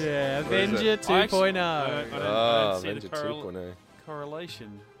it is. Yeah, What is Avenger it? 2.0. I don't see Avenger the 2.0.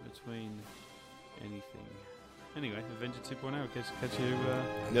 correlation between anything. Anyway, Avenger 2.0. Catch you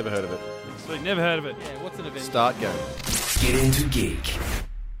Never heard of it. next week. Never heard of it. Yeah, what's an Avenger? Start game. Get into geek.